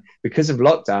that, because of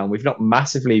lockdown, we've not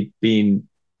massively been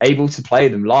able to play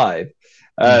them live.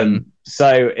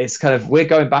 So it's kind of, we're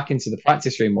going back into the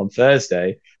practice room on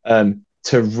Thursday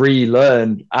to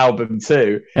relearn album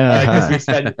 2, because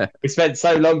we spent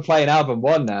so long playing album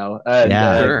 1 now,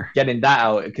 and getting that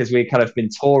out, because we kind of been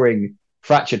touring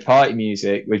Fractured Party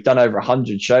Music. We've done over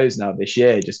 100 shows now this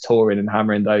year, just touring and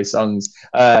hammering those songs.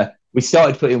 We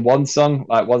started putting one song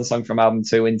from album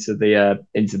 2 into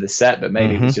the set, but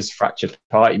mainly it was just Fractured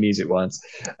Party Music ones.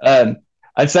 And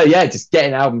so yeah, just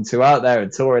getting album 2 out there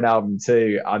and touring album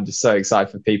 2. I'm just so excited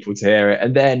for people to hear it,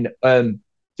 and then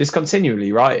just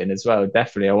continually writing as well.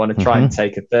 Definitely, I want to try and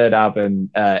take a third album,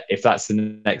 if that's the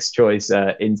next choice,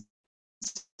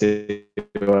 into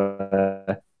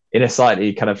in a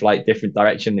slightly kind of like different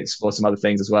direction, explore some other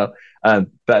things as well. But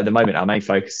at the moment, our main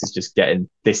focus is just getting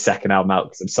this second album out,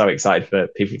 because I'm so excited for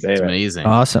people to hear it. Amazing.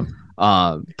 Awesome.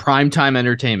 Primetime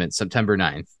Entertainment, September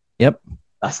 9th. Yep.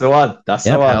 That's the one.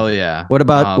 The one. Hell yeah. What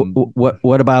about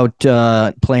what about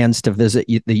plans to visit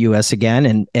the US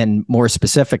again, and more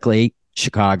specifically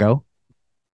Chicago?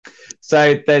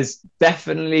 So there's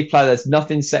definitely there's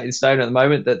nothing set in stone at the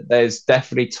moment. That there's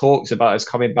definitely talks about us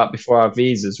coming back before our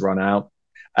visas run out.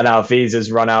 And our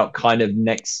visas run out kind of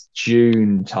next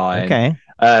June time. Okay.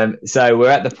 So we're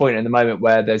at the point in the moment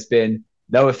where there's been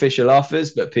no official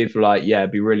offers, but people are like, yeah,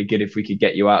 it'd be really good if we could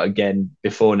get you out again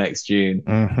before next June,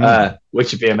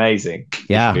 which would be amazing.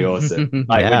 Yeah. It'd be awesome.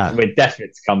 Like we're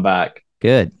desperate to come back.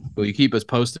 Good. Well, you keep us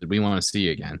posted. We want to see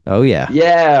you again. Oh yeah.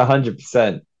 Yeah,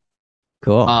 100%.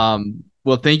 Cool.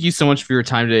 Well, thank you so much for your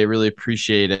time today. I really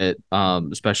appreciate it,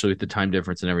 especially with the time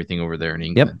difference and everything over there in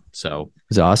England. Yep. So it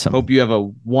was awesome. Hope you have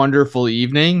a wonderful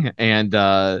evening, and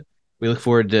we look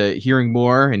forward to hearing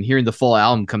more and hearing the full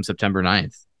album come September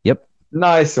 9th. Yep.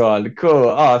 Nice one. Cool.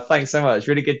 Oh, thanks so much.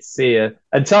 Really good to see you.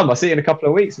 And Tom, I'll see you in a couple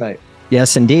of weeks, mate.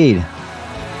 Yes, indeed.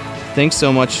 Thanks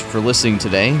so much for listening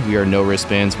today. We are No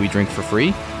Wristbands, We Drink for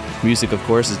Free. Music, of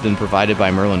course, has been provided by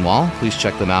Merlin Wall. Please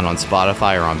check them out on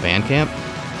Spotify or on Bandcamp.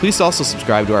 Please also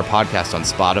subscribe to our podcast on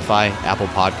Spotify, Apple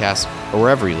Podcasts, or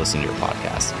wherever you listen to your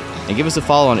podcasts. And give us a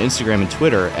follow on Instagram and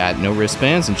Twitter at No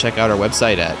Wristbands, and check out our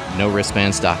website at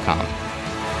NoWristbands.com.